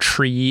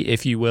tree,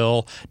 if you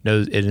will.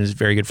 Knows and is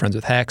very good friends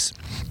with Hex.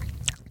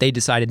 They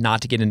decided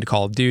not to get into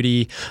Call of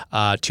Duty,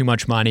 too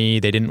much money.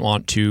 They didn't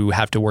want to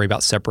have to worry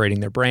about separating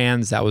their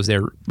brands. That was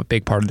a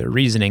big part of their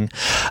reasoning.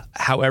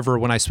 However,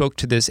 when I spoke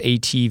to this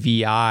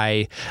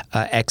ATVI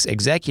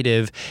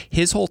ex-executive,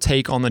 his whole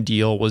take on the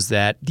deal was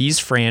that these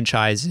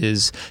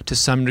franchises, to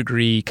some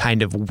degree,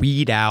 kind of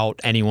weed out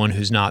anyone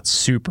who's not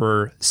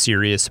super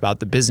serious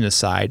about the business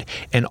side,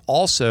 and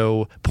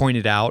also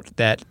pointed out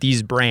that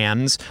these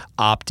brands,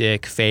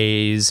 Optic,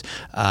 FaZe,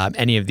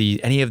 any of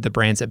the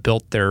brands that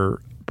built their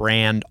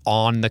brand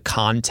on the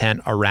content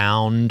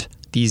around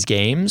these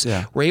games,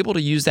 we're able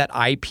to use that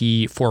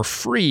IP for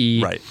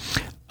free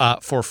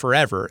for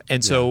forever.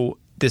 And so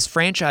this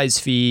franchise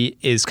fee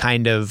is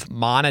kind of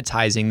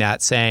monetizing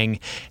that,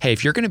 saying, hey,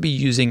 if you're going to be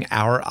using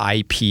our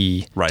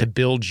IP to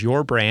build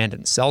your brand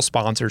and sell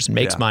sponsors and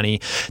makes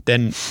money,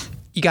 then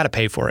you got to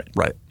pay for it.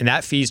 Right. And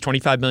that fee is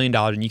 $25 million,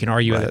 and you can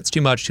argue whether it's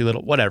too much, too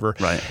little, whatever.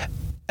 Right.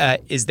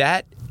 Is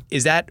that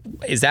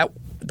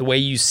the way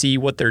you see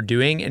what they're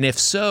doing? And if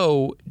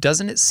so,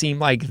 doesn't it seem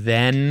like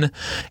then,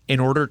 in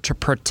order to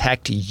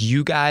protect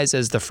you guys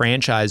as the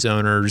franchise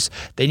owners,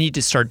 they need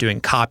to start doing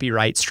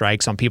copyright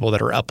strikes on people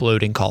that are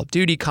uploading Call of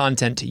Duty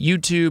content to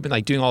YouTube and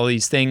like doing all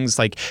these things?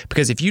 Like,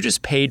 because if you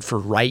just paid for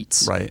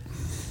rights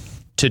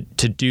to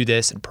do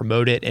this and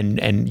promote it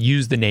and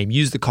use the name,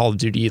 use the Call of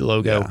Duty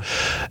logo,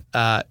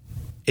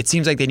 it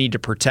seems like they need to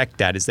protect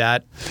that. Is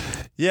that?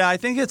 Yeah, I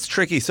think it's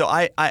tricky. So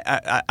I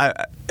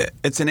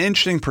it's an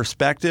interesting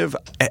perspective.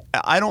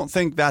 I don't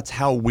think that's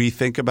how we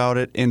think about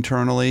it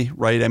internally,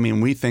 right? I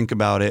mean, we think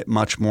about it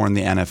much more in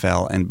the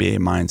NFL, NBA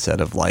mindset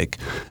of like,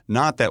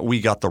 not that we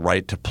got the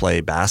right to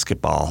play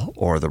basketball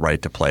or the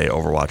right to play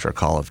Overwatch or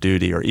Call of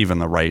Duty or even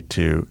the right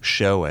to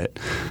show it,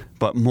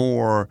 but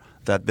more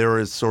that there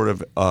is sort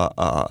of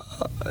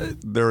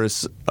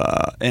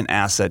an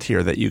asset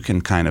here that you can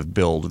kind of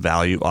build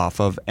value off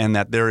of, and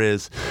that there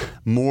is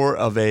more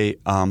of a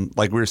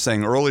like we were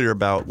saying earlier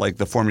about like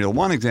the Formula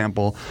One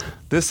example.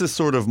 This is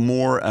sort of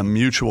more a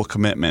mutual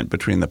commitment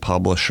between the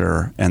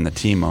publisher and the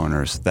team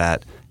owners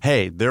that,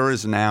 hey, there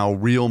is now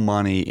real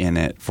money in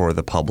it for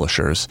the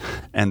publishers,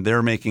 and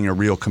they're making a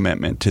real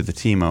commitment to the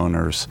team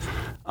owners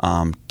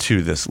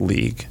to this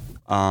league.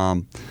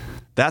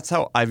 That's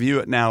how I view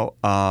it now.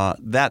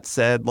 That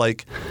said,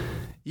 like,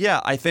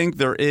 yeah, I think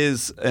there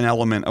is an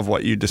element of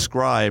what you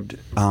described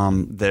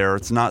there.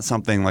 It's not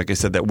something, like I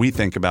said, that we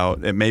think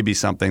about. It may be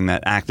something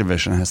that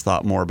Activision has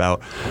thought more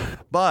about.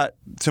 But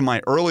to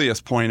my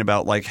earliest point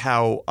about like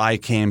how I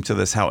came to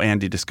this, how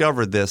Andy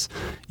discovered this,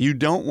 you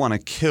don't want to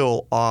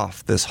kill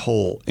off this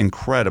whole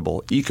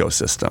incredible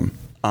ecosystem.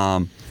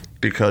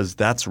 Because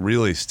that's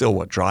really still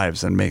what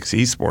drives and makes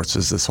esports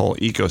is this whole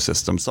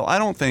ecosystem. So I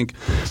don't think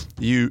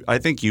I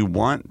think you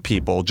want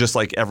people, just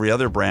like every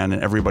other brand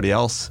and everybody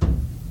else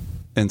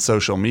in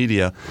social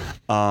media,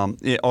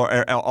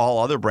 or all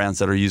other brands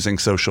that are using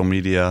social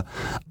media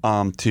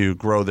to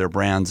grow their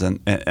brands and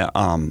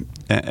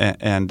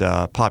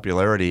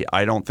popularity.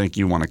 I don't think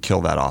you want to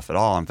kill that off at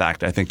all. In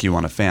fact, I think you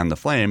want to fan the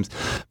flames.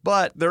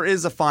 But there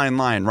is a fine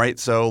line, right?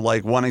 So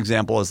like one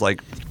example is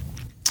like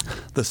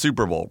the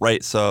Super Bowl,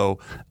 right? So,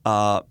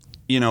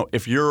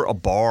 if you're a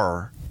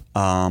bar,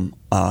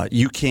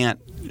 you can't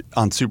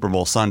on Super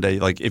Bowl Sunday,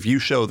 like if you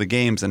show the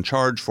games and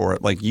charge for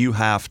it, like you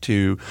have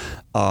to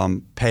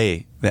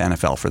pay the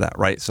NFL for that,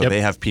 right? So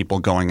they have people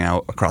going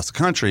out across the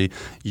country.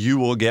 You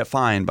will get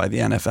fined by the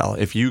NFL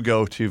if you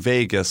go to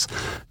Vegas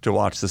to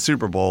watch the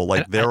Super Bowl.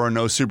 Like there are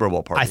no Super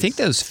Bowl parties. I think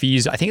those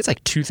fees. I think it's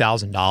like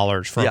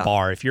 $2,000 for a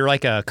bar. If you're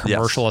like a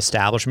commercial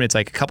establishment, it's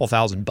like a couple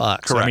 $1,000.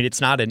 Correct. I mean,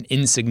 it's not an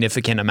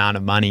insignificant amount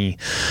of money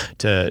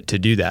to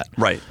do that.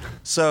 Right.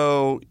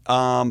 So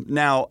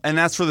now, and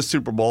that's for the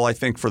Super Bowl. I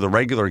think for the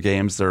regular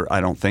games,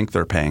 I don't think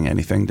they're paying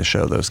anything to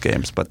show those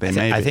games, but they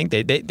may. I think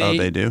they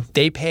do.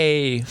 They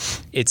pay.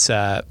 It's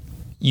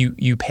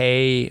you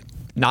pay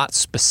not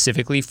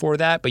specifically for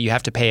that, but you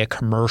have to pay a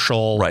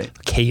commercial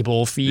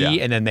cable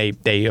fee, and then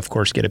they of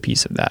course get a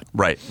piece of that.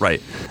 Right.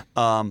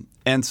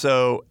 And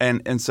so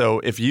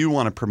if you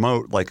want to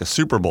promote like a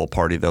Super Bowl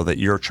party though that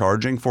you're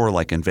charging for,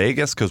 like in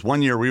Vegas, because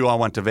one year we all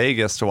went to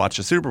Vegas to watch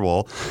the Super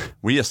Bowl,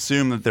 we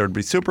assumed that there'd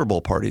be Super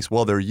Bowl parties.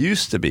 Well, there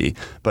used to be,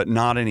 but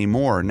not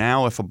anymore.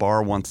 Now, if a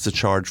bar wants to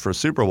charge for a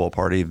Super Bowl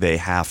party, they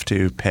have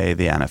to pay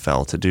the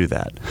NFL to do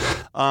that.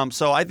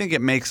 So I think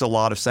it makes a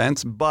lot of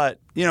sense, but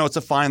it's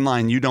a fine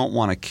line. You don't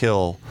want to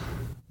kill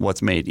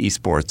what's made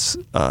esports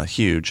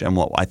huge and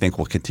what I think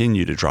will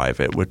continue to drive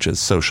it, which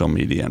is social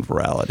media and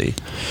virality.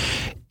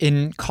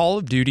 In Call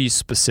of Duty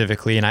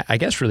specifically, and I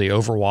guess really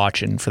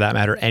Overwatch, and for that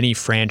matter, any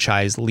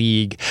franchise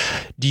league,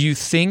 do you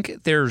think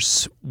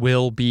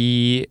will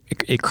be,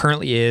 it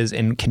currently is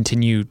and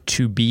continue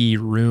to be,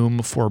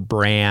 room for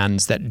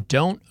brands that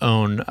don't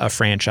own a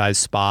franchise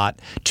spot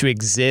to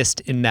exist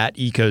in that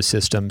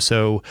ecosystem?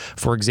 So,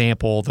 for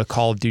example, the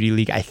Call of Duty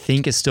League, I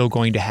think, is still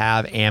going to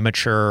have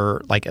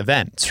amateur like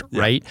events,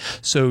 right?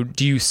 So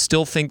do you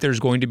still think there's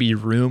going to be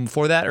room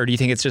for that, or do you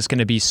think it's just going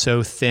to be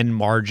so thin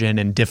margin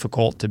and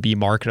difficult to be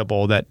marketable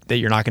that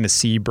you're not going to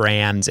see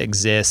brands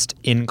exist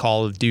in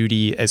Call of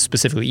Duty, as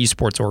specifically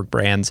esports org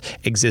brands,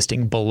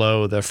 existing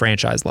below the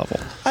franchise level?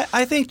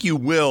 I think you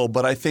will,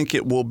 but I think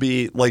it will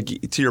be, like,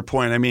 to your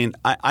point, I mean,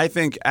 I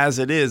think as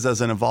it is, as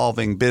an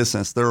evolving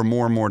business, there are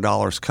more and more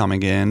dollars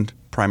coming in,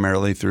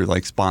 primarily through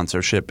like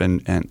sponsorship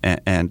and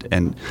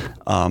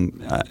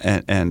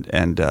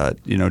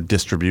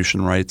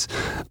distribution rights.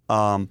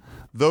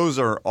 Those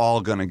are all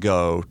going to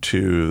go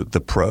to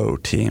the pro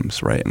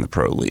teams, right, and the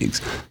pro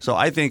leagues. So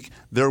I think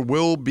there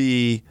will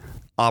be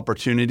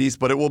opportunities,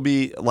 but it will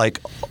be like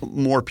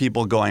more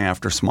people going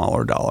after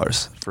smaller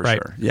dollars for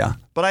sure. Yeah,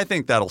 but I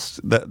think that'll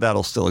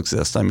still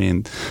exist. I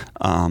mean,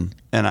 and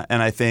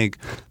I think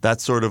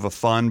that's sort of a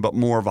fun, but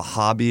more of a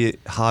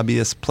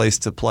hobbyist place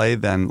to play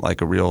than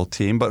like a real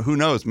team. But who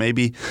knows?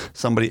 Maybe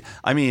somebody.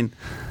 I mean,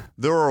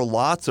 there are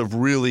lots of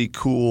really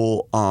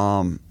cool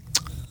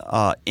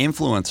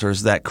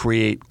influencers that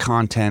create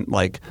content,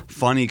 like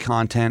funny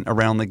content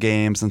around the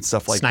games and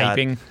stuff like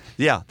Sniping. that.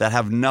 Yeah, that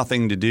have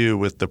nothing to do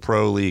with the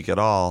pro league at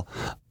all.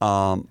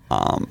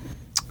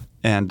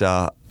 And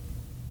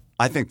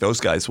I think those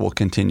guys will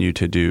continue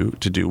to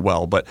do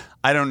well. But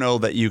I don't know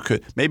that you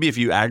could. Maybe if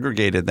you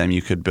aggregated them,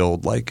 you could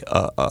build like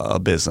a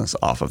business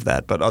off of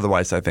that. But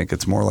otherwise, I think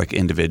it's more like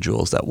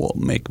individuals that will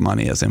make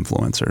money as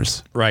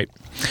influencers. Right.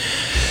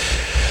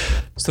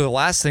 So the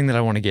last thing that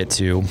I want to get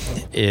to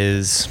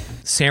is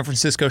San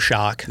Francisco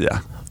Shock.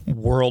 Yeah.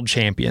 World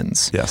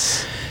champions.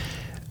 Yes.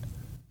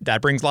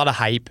 That brings a lot of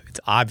hype. It's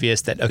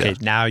obvious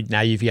that now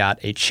you've got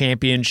a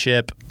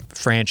championship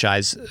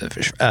franchise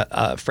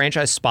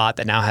spot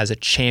that now has a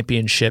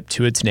championship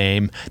to its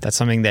name. That's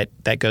something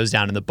that goes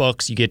down in the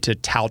books. You get to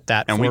tout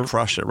that, and we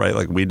crushed it, right?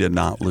 Like we did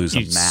not lose a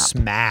map.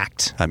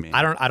 Smacked. I mean,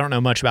 I don't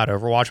know much about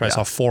Overwatch, but I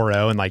saw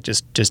 4-0 and like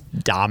just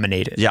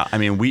dominated. Yeah, I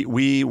mean,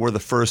 we were the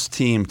first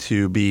team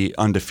to be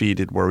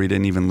undefeated, where we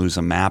didn't even lose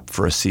a map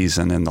for a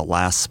season in the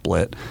last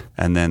split,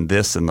 and then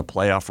this in the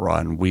playoff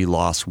run, we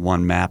lost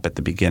one map at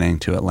the beginning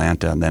to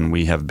Atlanta, and then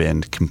we have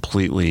been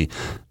completely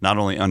not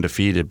only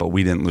undefeated, but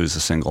we didn't lose a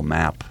single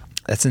map.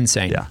 That's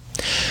insane. Yeah.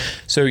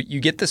 So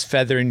you get this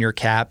feather in your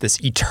cap, this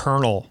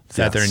eternal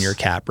feather in your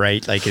cap,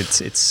 right? Like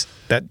it's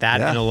that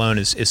in alone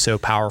is so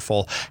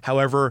powerful.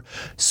 However,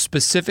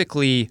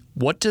 specifically,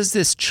 what does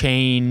this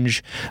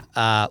change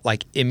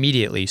like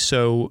immediately?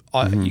 So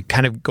you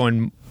kind of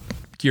going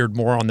geared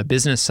more on the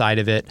business side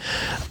of it.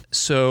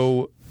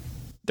 So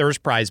there's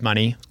prize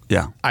money.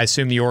 Yeah. I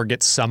assume the org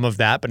gets some of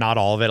that, but not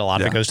all of it. A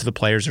lot of it goes to the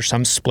players. There's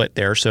some split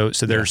there. So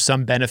there's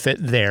some benefit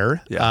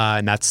there. Yeah.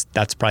 And that's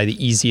probably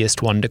the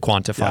easiest one to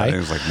quantify. Yeah, I think it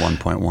was like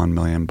 $1.1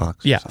 million.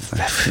 Yeah.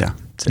 Yeah.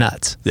 It's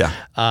nuts.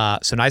 Yeah.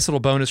 So nice little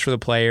bonus for the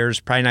players,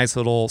 probably nice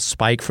little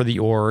spike for the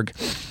org.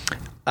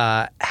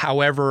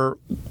 However,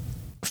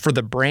 for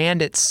the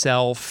brand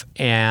itself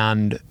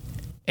and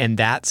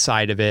that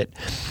side of it,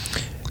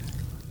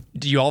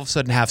 do you all of a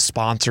sudden have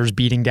sponsors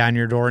beating down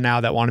your door now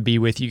that want to be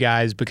with you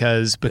guys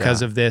because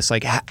of this?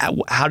 Like,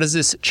 how does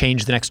this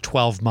change the next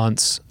 12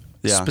 months,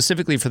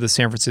 specifically for the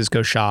San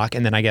Francisco Shock,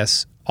 and then I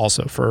guess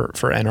also for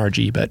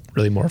NRG, but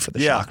really more for the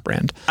Shock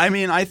brand? I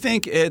mean, I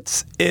think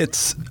it's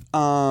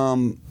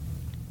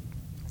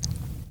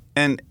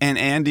And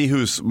Andy,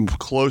 who's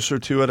closer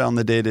to it on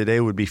the day-to-day,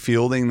 would be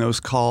fielding those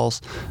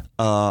calls,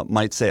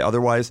 might say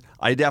otherwise.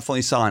 I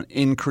definitely saw an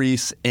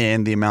increase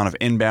in the amount of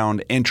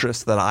inbound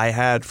interest that I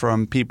had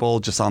from people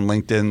just on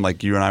LinkedIn.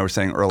 Like you and I were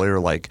saying earlier,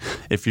 like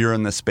if you're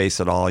in this space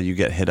at all, you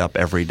get hit up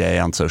every day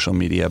on social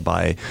media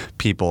by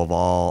people of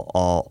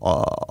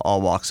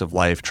all walks of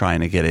life trying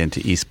to get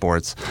into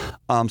esports.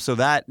 So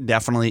that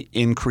definitely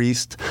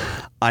increased.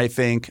 I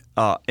think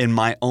in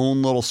my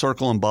own little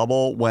circle and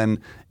bubble,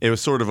 when it was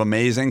sort of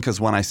amazing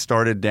because when I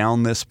started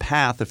down this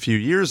path a few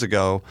years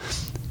ago,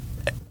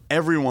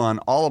 everyone,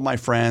 all of my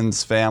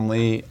friends,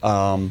 family,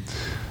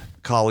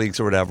 colleagues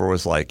or whatever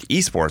was like,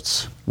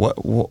 esports,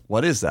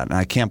 what is that? And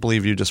I can't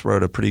believe you just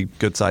wrote a pretty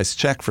good sized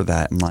check for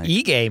that. And like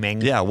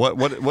e-gaming. Yeah, what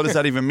does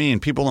that even mean?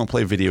 People don't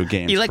play video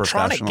games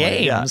electronic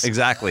professionally. games. Yeah,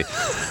 exactly.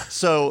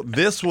 So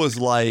this was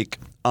like,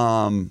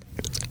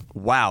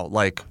 wow,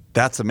 like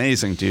that's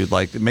amazing, dude.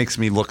 Like it makes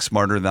me look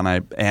smarter than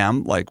I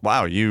am. Like,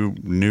 wow, you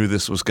knew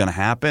this was going to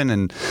happen,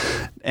 and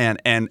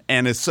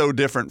it's so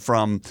different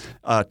from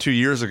 2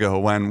 years ago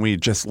when we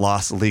just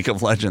lost the League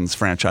of Legends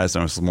franchise,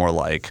 and it was more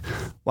like,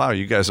 wow,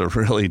 you guys are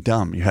really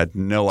dumb. You had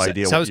no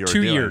idea what you were doing. So that was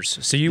 2 years.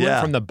 So you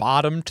went from the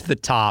bottom to the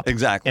top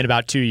exactly in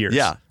about 2 years.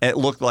 Yeah, it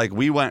looked like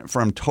we went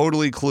from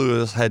totally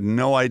clueless, had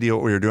no idea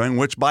what we were doing,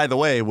 which, by the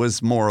way,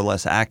 was more or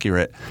less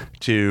accurate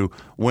to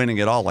winning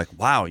it all. Like,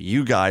 wow,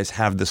 you guys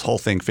have this whole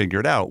thing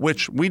figured out,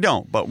 which we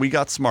don't, but we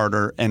got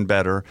smarter and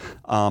better,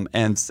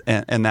 and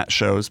that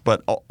shows.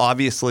 But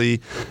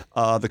obviously,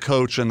 the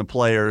coach and the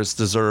players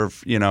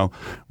deserve,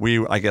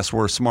 I guess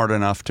we're smart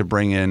enough to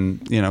bring in,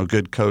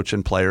 good coach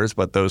and players,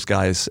 but those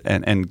guys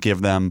and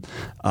give them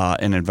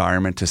an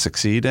environment to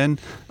succeed in.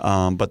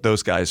 But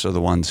those guys are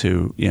the ones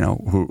who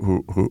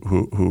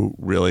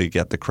really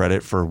get the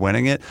credit for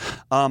winning it.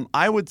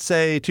 I would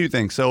say two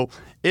things. So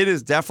it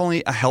is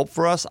definitely a help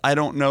for us. I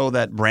don't know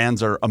that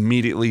brands are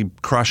immediately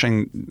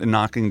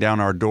knocking down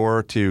our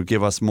door to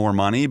give us more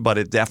money, but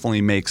it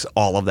definitely makes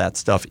all of that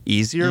stuff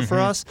easier for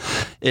us.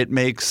 It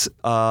makes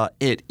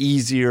it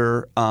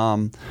easier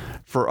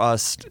for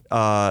us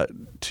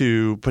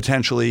to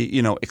potentially,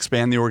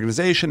 expand the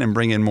organization and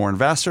bring in more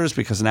investors,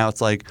 because now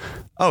it's like,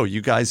 oh,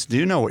 you guys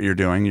do know what you're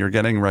doing. You're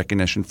getting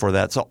recognition for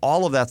that. So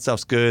all of that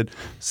stuff's good,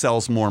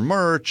 sells more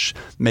merch,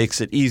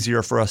 makes it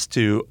easier for us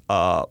to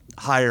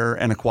hire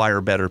and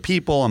acquire better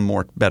people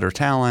and better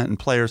talent and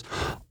players.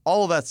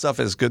 All of that stuff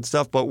is good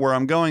stuff. But where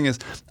I'm going is,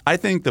 I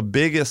think the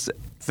biggest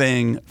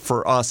thing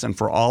for us and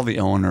for all the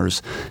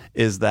owners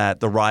is that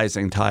the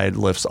rising tide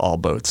lifts all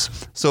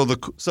boats.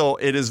 So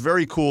it is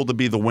very cool to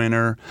be the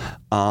winner,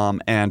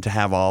 and to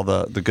have all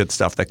the good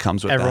stuff that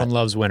comes with Everyone that.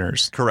 loves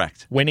winners.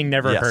 Correct. Winning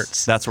never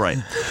hurts. That's right.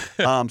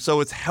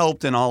 So it's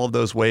helped in all of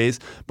those ways.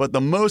 But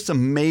the most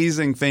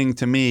amazing thing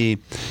to me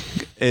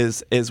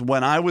is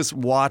when I was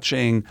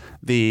watching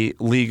the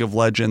League of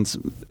Legends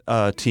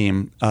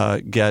team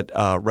get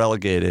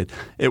relegated.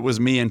 It was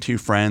me and two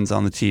friends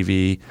on the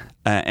TV,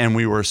 and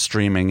we were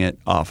streaming it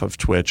off of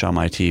Twitch on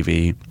my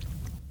TV,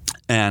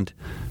 and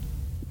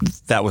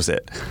that was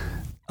it.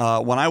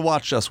 When I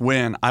watched us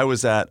win, I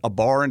was at a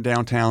bar in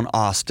downtown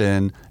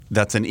Austin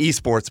that's an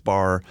esports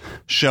bar,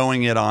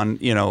 showing it on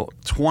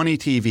 20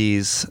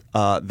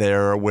 TVs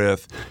there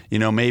with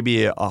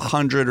maybe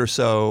 100 or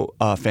so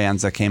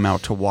fans that came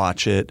out to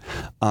watch it,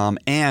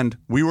 and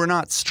we were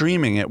not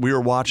streaming it; we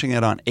were watching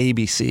it on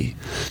ABC.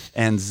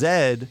 And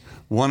Zed,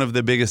 one of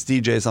the biggest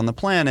DJs on the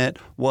planet,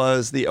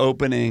 was the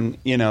opening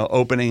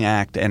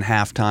act and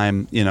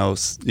halftime,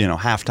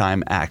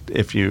 halftime act,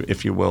 if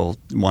you will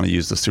want to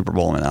use the Super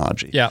Bowl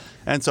analogy. Yeah.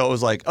 And so it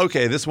was like,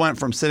 okay, this went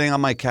from sitting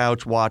on my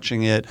couch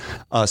watching it,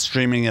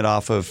 streaming it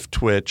off of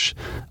Twitch,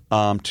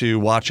 to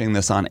watching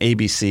this on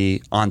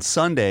ABC on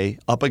Sunday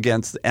up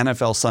against the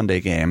NFL Sunday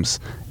games.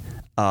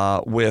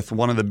 With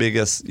one of the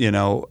biggest,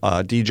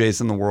 DJs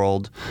in the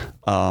world,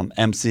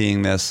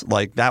 emceeing this.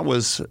 Like, that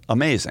was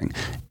amazing.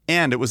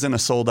 And it was in a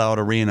sold-out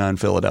arena in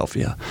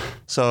Philadelphia.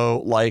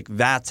 So, like,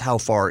 that's how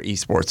far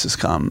esports has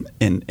come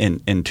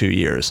in 2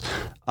 years.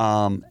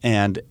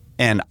 And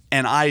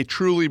I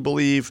truly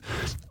believe,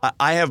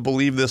 I have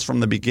believed this from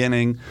the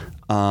beginning,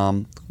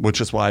 which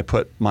is why I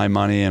put my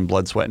money and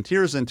blood, sweat, and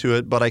tears into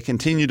it. But I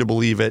continue to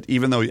believe it,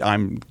 even though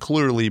I'm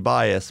clearly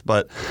biased.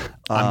 But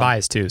I'm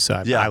biased too, so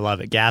I love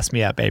it. Gas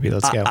me up, baby.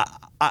 Let's go.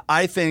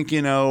 I think,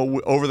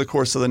 over the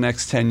course of the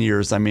next 10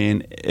 years,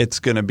 it's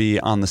going to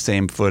be on the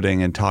same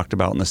footing and talked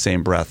about in the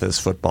same breath as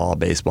football,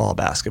 baseball,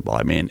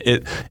 basketball.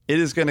 It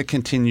is going to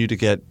continue to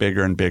get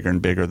bigger and bigger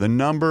and bigger. The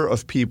number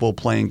of people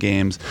playing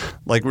games,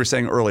 like we were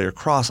saying earlier,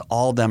 across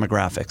all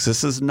demographics.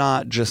 This is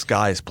not just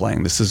guys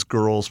playing. This is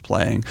girls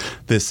playing.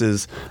 This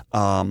is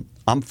I'm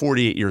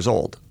 48 years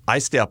old. I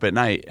stay up at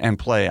night and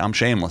play. I'm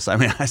shameless.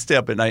 I stay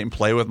up at night and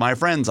play with my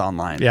friends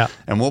online. Yeah.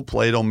 And we'll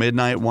play till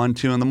midnight, 1,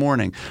 2 in the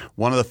morning.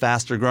 One of the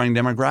faster growing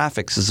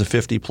demographics is a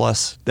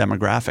 50-plus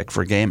demographic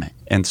for gaming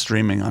and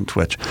streaming on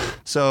Twitch.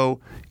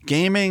 So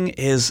gaming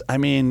is,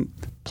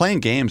 playing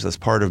games is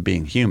part of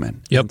being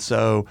human. Yep. And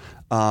so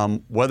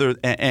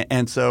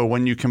so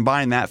when you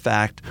combine that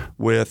fact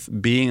with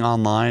being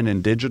online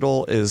and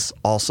digital is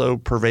also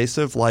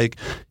pervasive, like,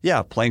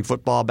 yeah, playing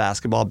football,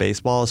 basketball,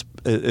 baseball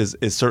is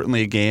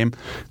certainly a game,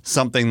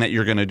 something that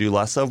you're going to do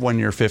less of when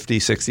you're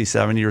 50, 60,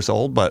 70 years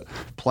old. But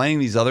playing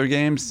these other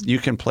games, you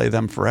can play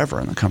them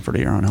forever in the comfort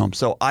of your own home.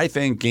 So I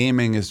think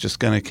gaming is just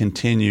going to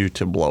continue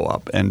to blow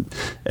up.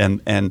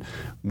 And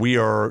we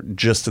are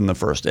just in the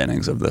first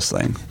innings of this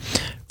thing.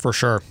 For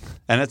sure.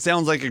 And it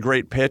sounds like a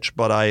great pitch,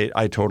 but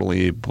I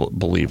totally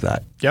believe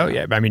that. Oh,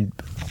 yeah. I mean,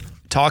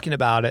 talking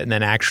about it and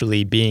then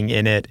actually being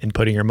in it and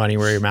putting your money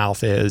where your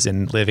mouth is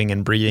and living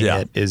and breathing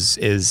it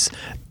is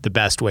the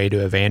best way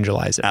to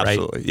evangelize it,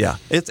 Absolutely, right?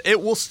 Yeah.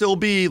 It will still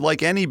be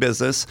like any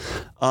business.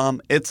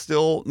 It's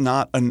still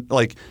not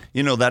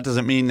that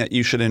doesn't mean that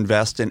you should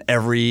invest in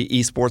every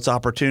esports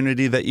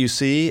opportunity that you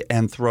see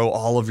and throw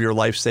all of your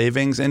life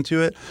savings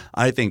into it.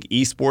 I think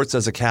esports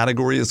as a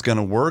category is going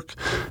to work.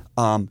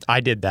 I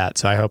did that,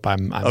 so I hope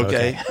I'm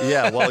okay.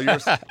 Yeah. Well, you're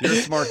a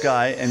smart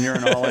guy and you're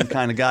an all-in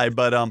kind of guy,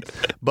 but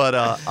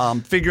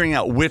figuring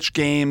out which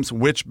games,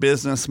 which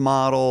business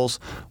models,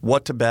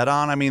 what to bet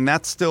on. I mean,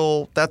 that's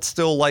still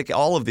like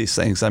all of these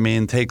things. I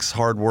mean, it takes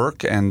hard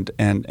work and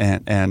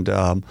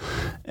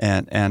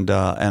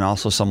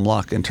also some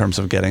luck in terms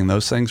of getting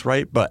those things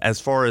right. But as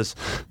far as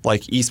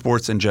like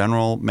esports in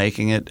general,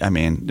 making it, I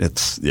mean,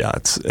 it's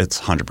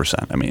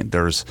 100%. I mean,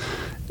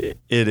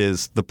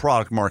 the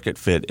product market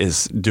fit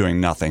is doing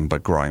nothing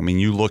but growing. I mean,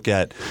 you look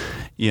at,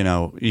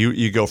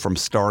 you go from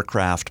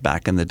StarCraft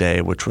back in the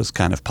day, which was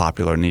kind of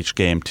popular niche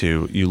game,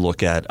 to you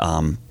look at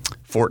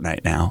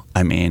Fortnite now.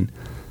 I mean,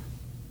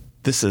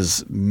 this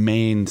is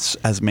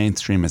as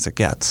mainstream as it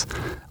gets.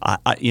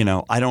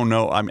 I don't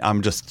know.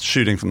 I'm just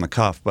shooting from the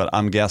cuff, but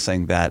I'm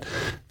guessing that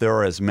there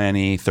are as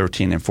many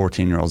 13 and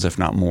 14-year-olds, if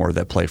not more,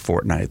 that play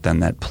Fortnite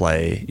than that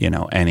play,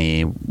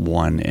 any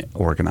one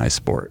organized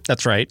sport.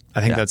 That's right.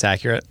 I think that's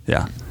accurate.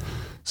 Yeah.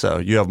 So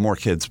you have more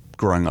kids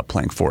growing up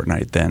playing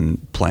Fortnite than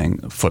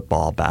playing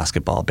football,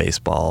 basketball,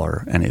 baseball,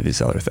 or any of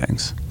these other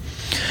things.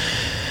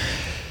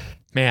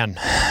 Man,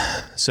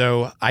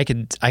 so I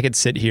could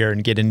sit here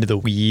and get into the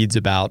weeds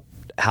about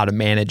how to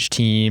manage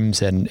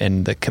teams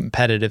and the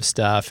competitive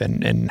stuff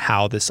and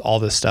how all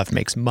this stuff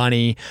makes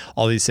money,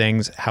 all these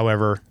things.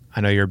 However,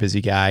 I know you're a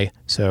busy guy,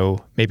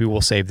 so maybe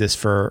we'll save this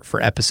for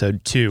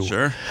episode 2.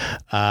 Sure.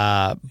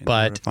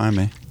 But find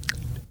me,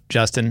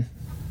 Justin,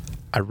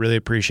 I really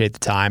appreciate the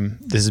time.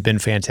 This has been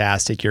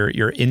fantastic.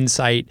 Your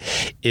insight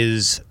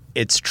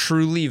it's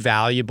truly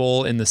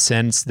valuable in the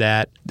sense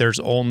that there's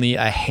only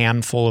a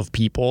handful of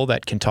people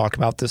that can talk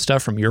about this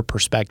stuff from your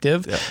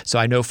perspective. Yeah. So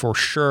I know for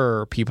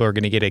sure people are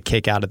going to get a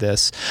kick out of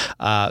this.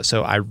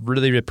 So I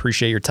really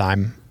appreciate your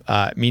time.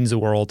 It means the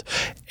world.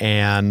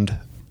 And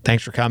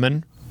thanks for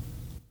coming.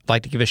 I'd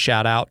like to give a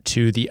shout out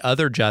to the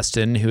other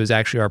Justin, who is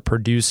actually our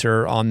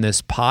producer on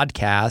this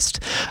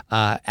podcast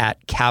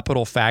at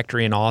Capital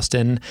Factory in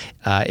Austin.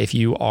 If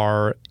you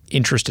are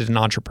interested in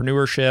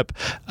entrepreneurship,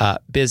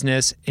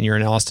 business, and you're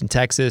in Austin,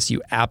 Texas,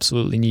 you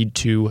absolutely need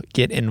to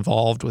get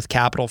involved with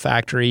Capital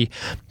Factory,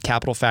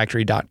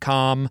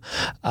 capitalfactory.com.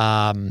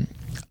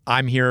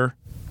 I'm here.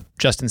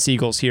 Justin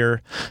Siegel's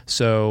here.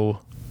 So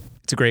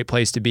it's a great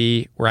place to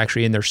be. We're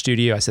actually in their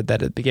studio. I said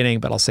that at the beginning,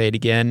 but I'll say it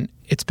again.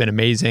 It's been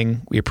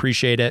amazing. We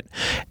appreciate it.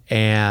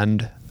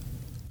 And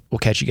we'll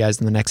catch you guys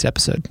in the next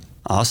episode.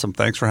 Awesome.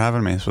 Thanks for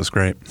having me. This was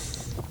great.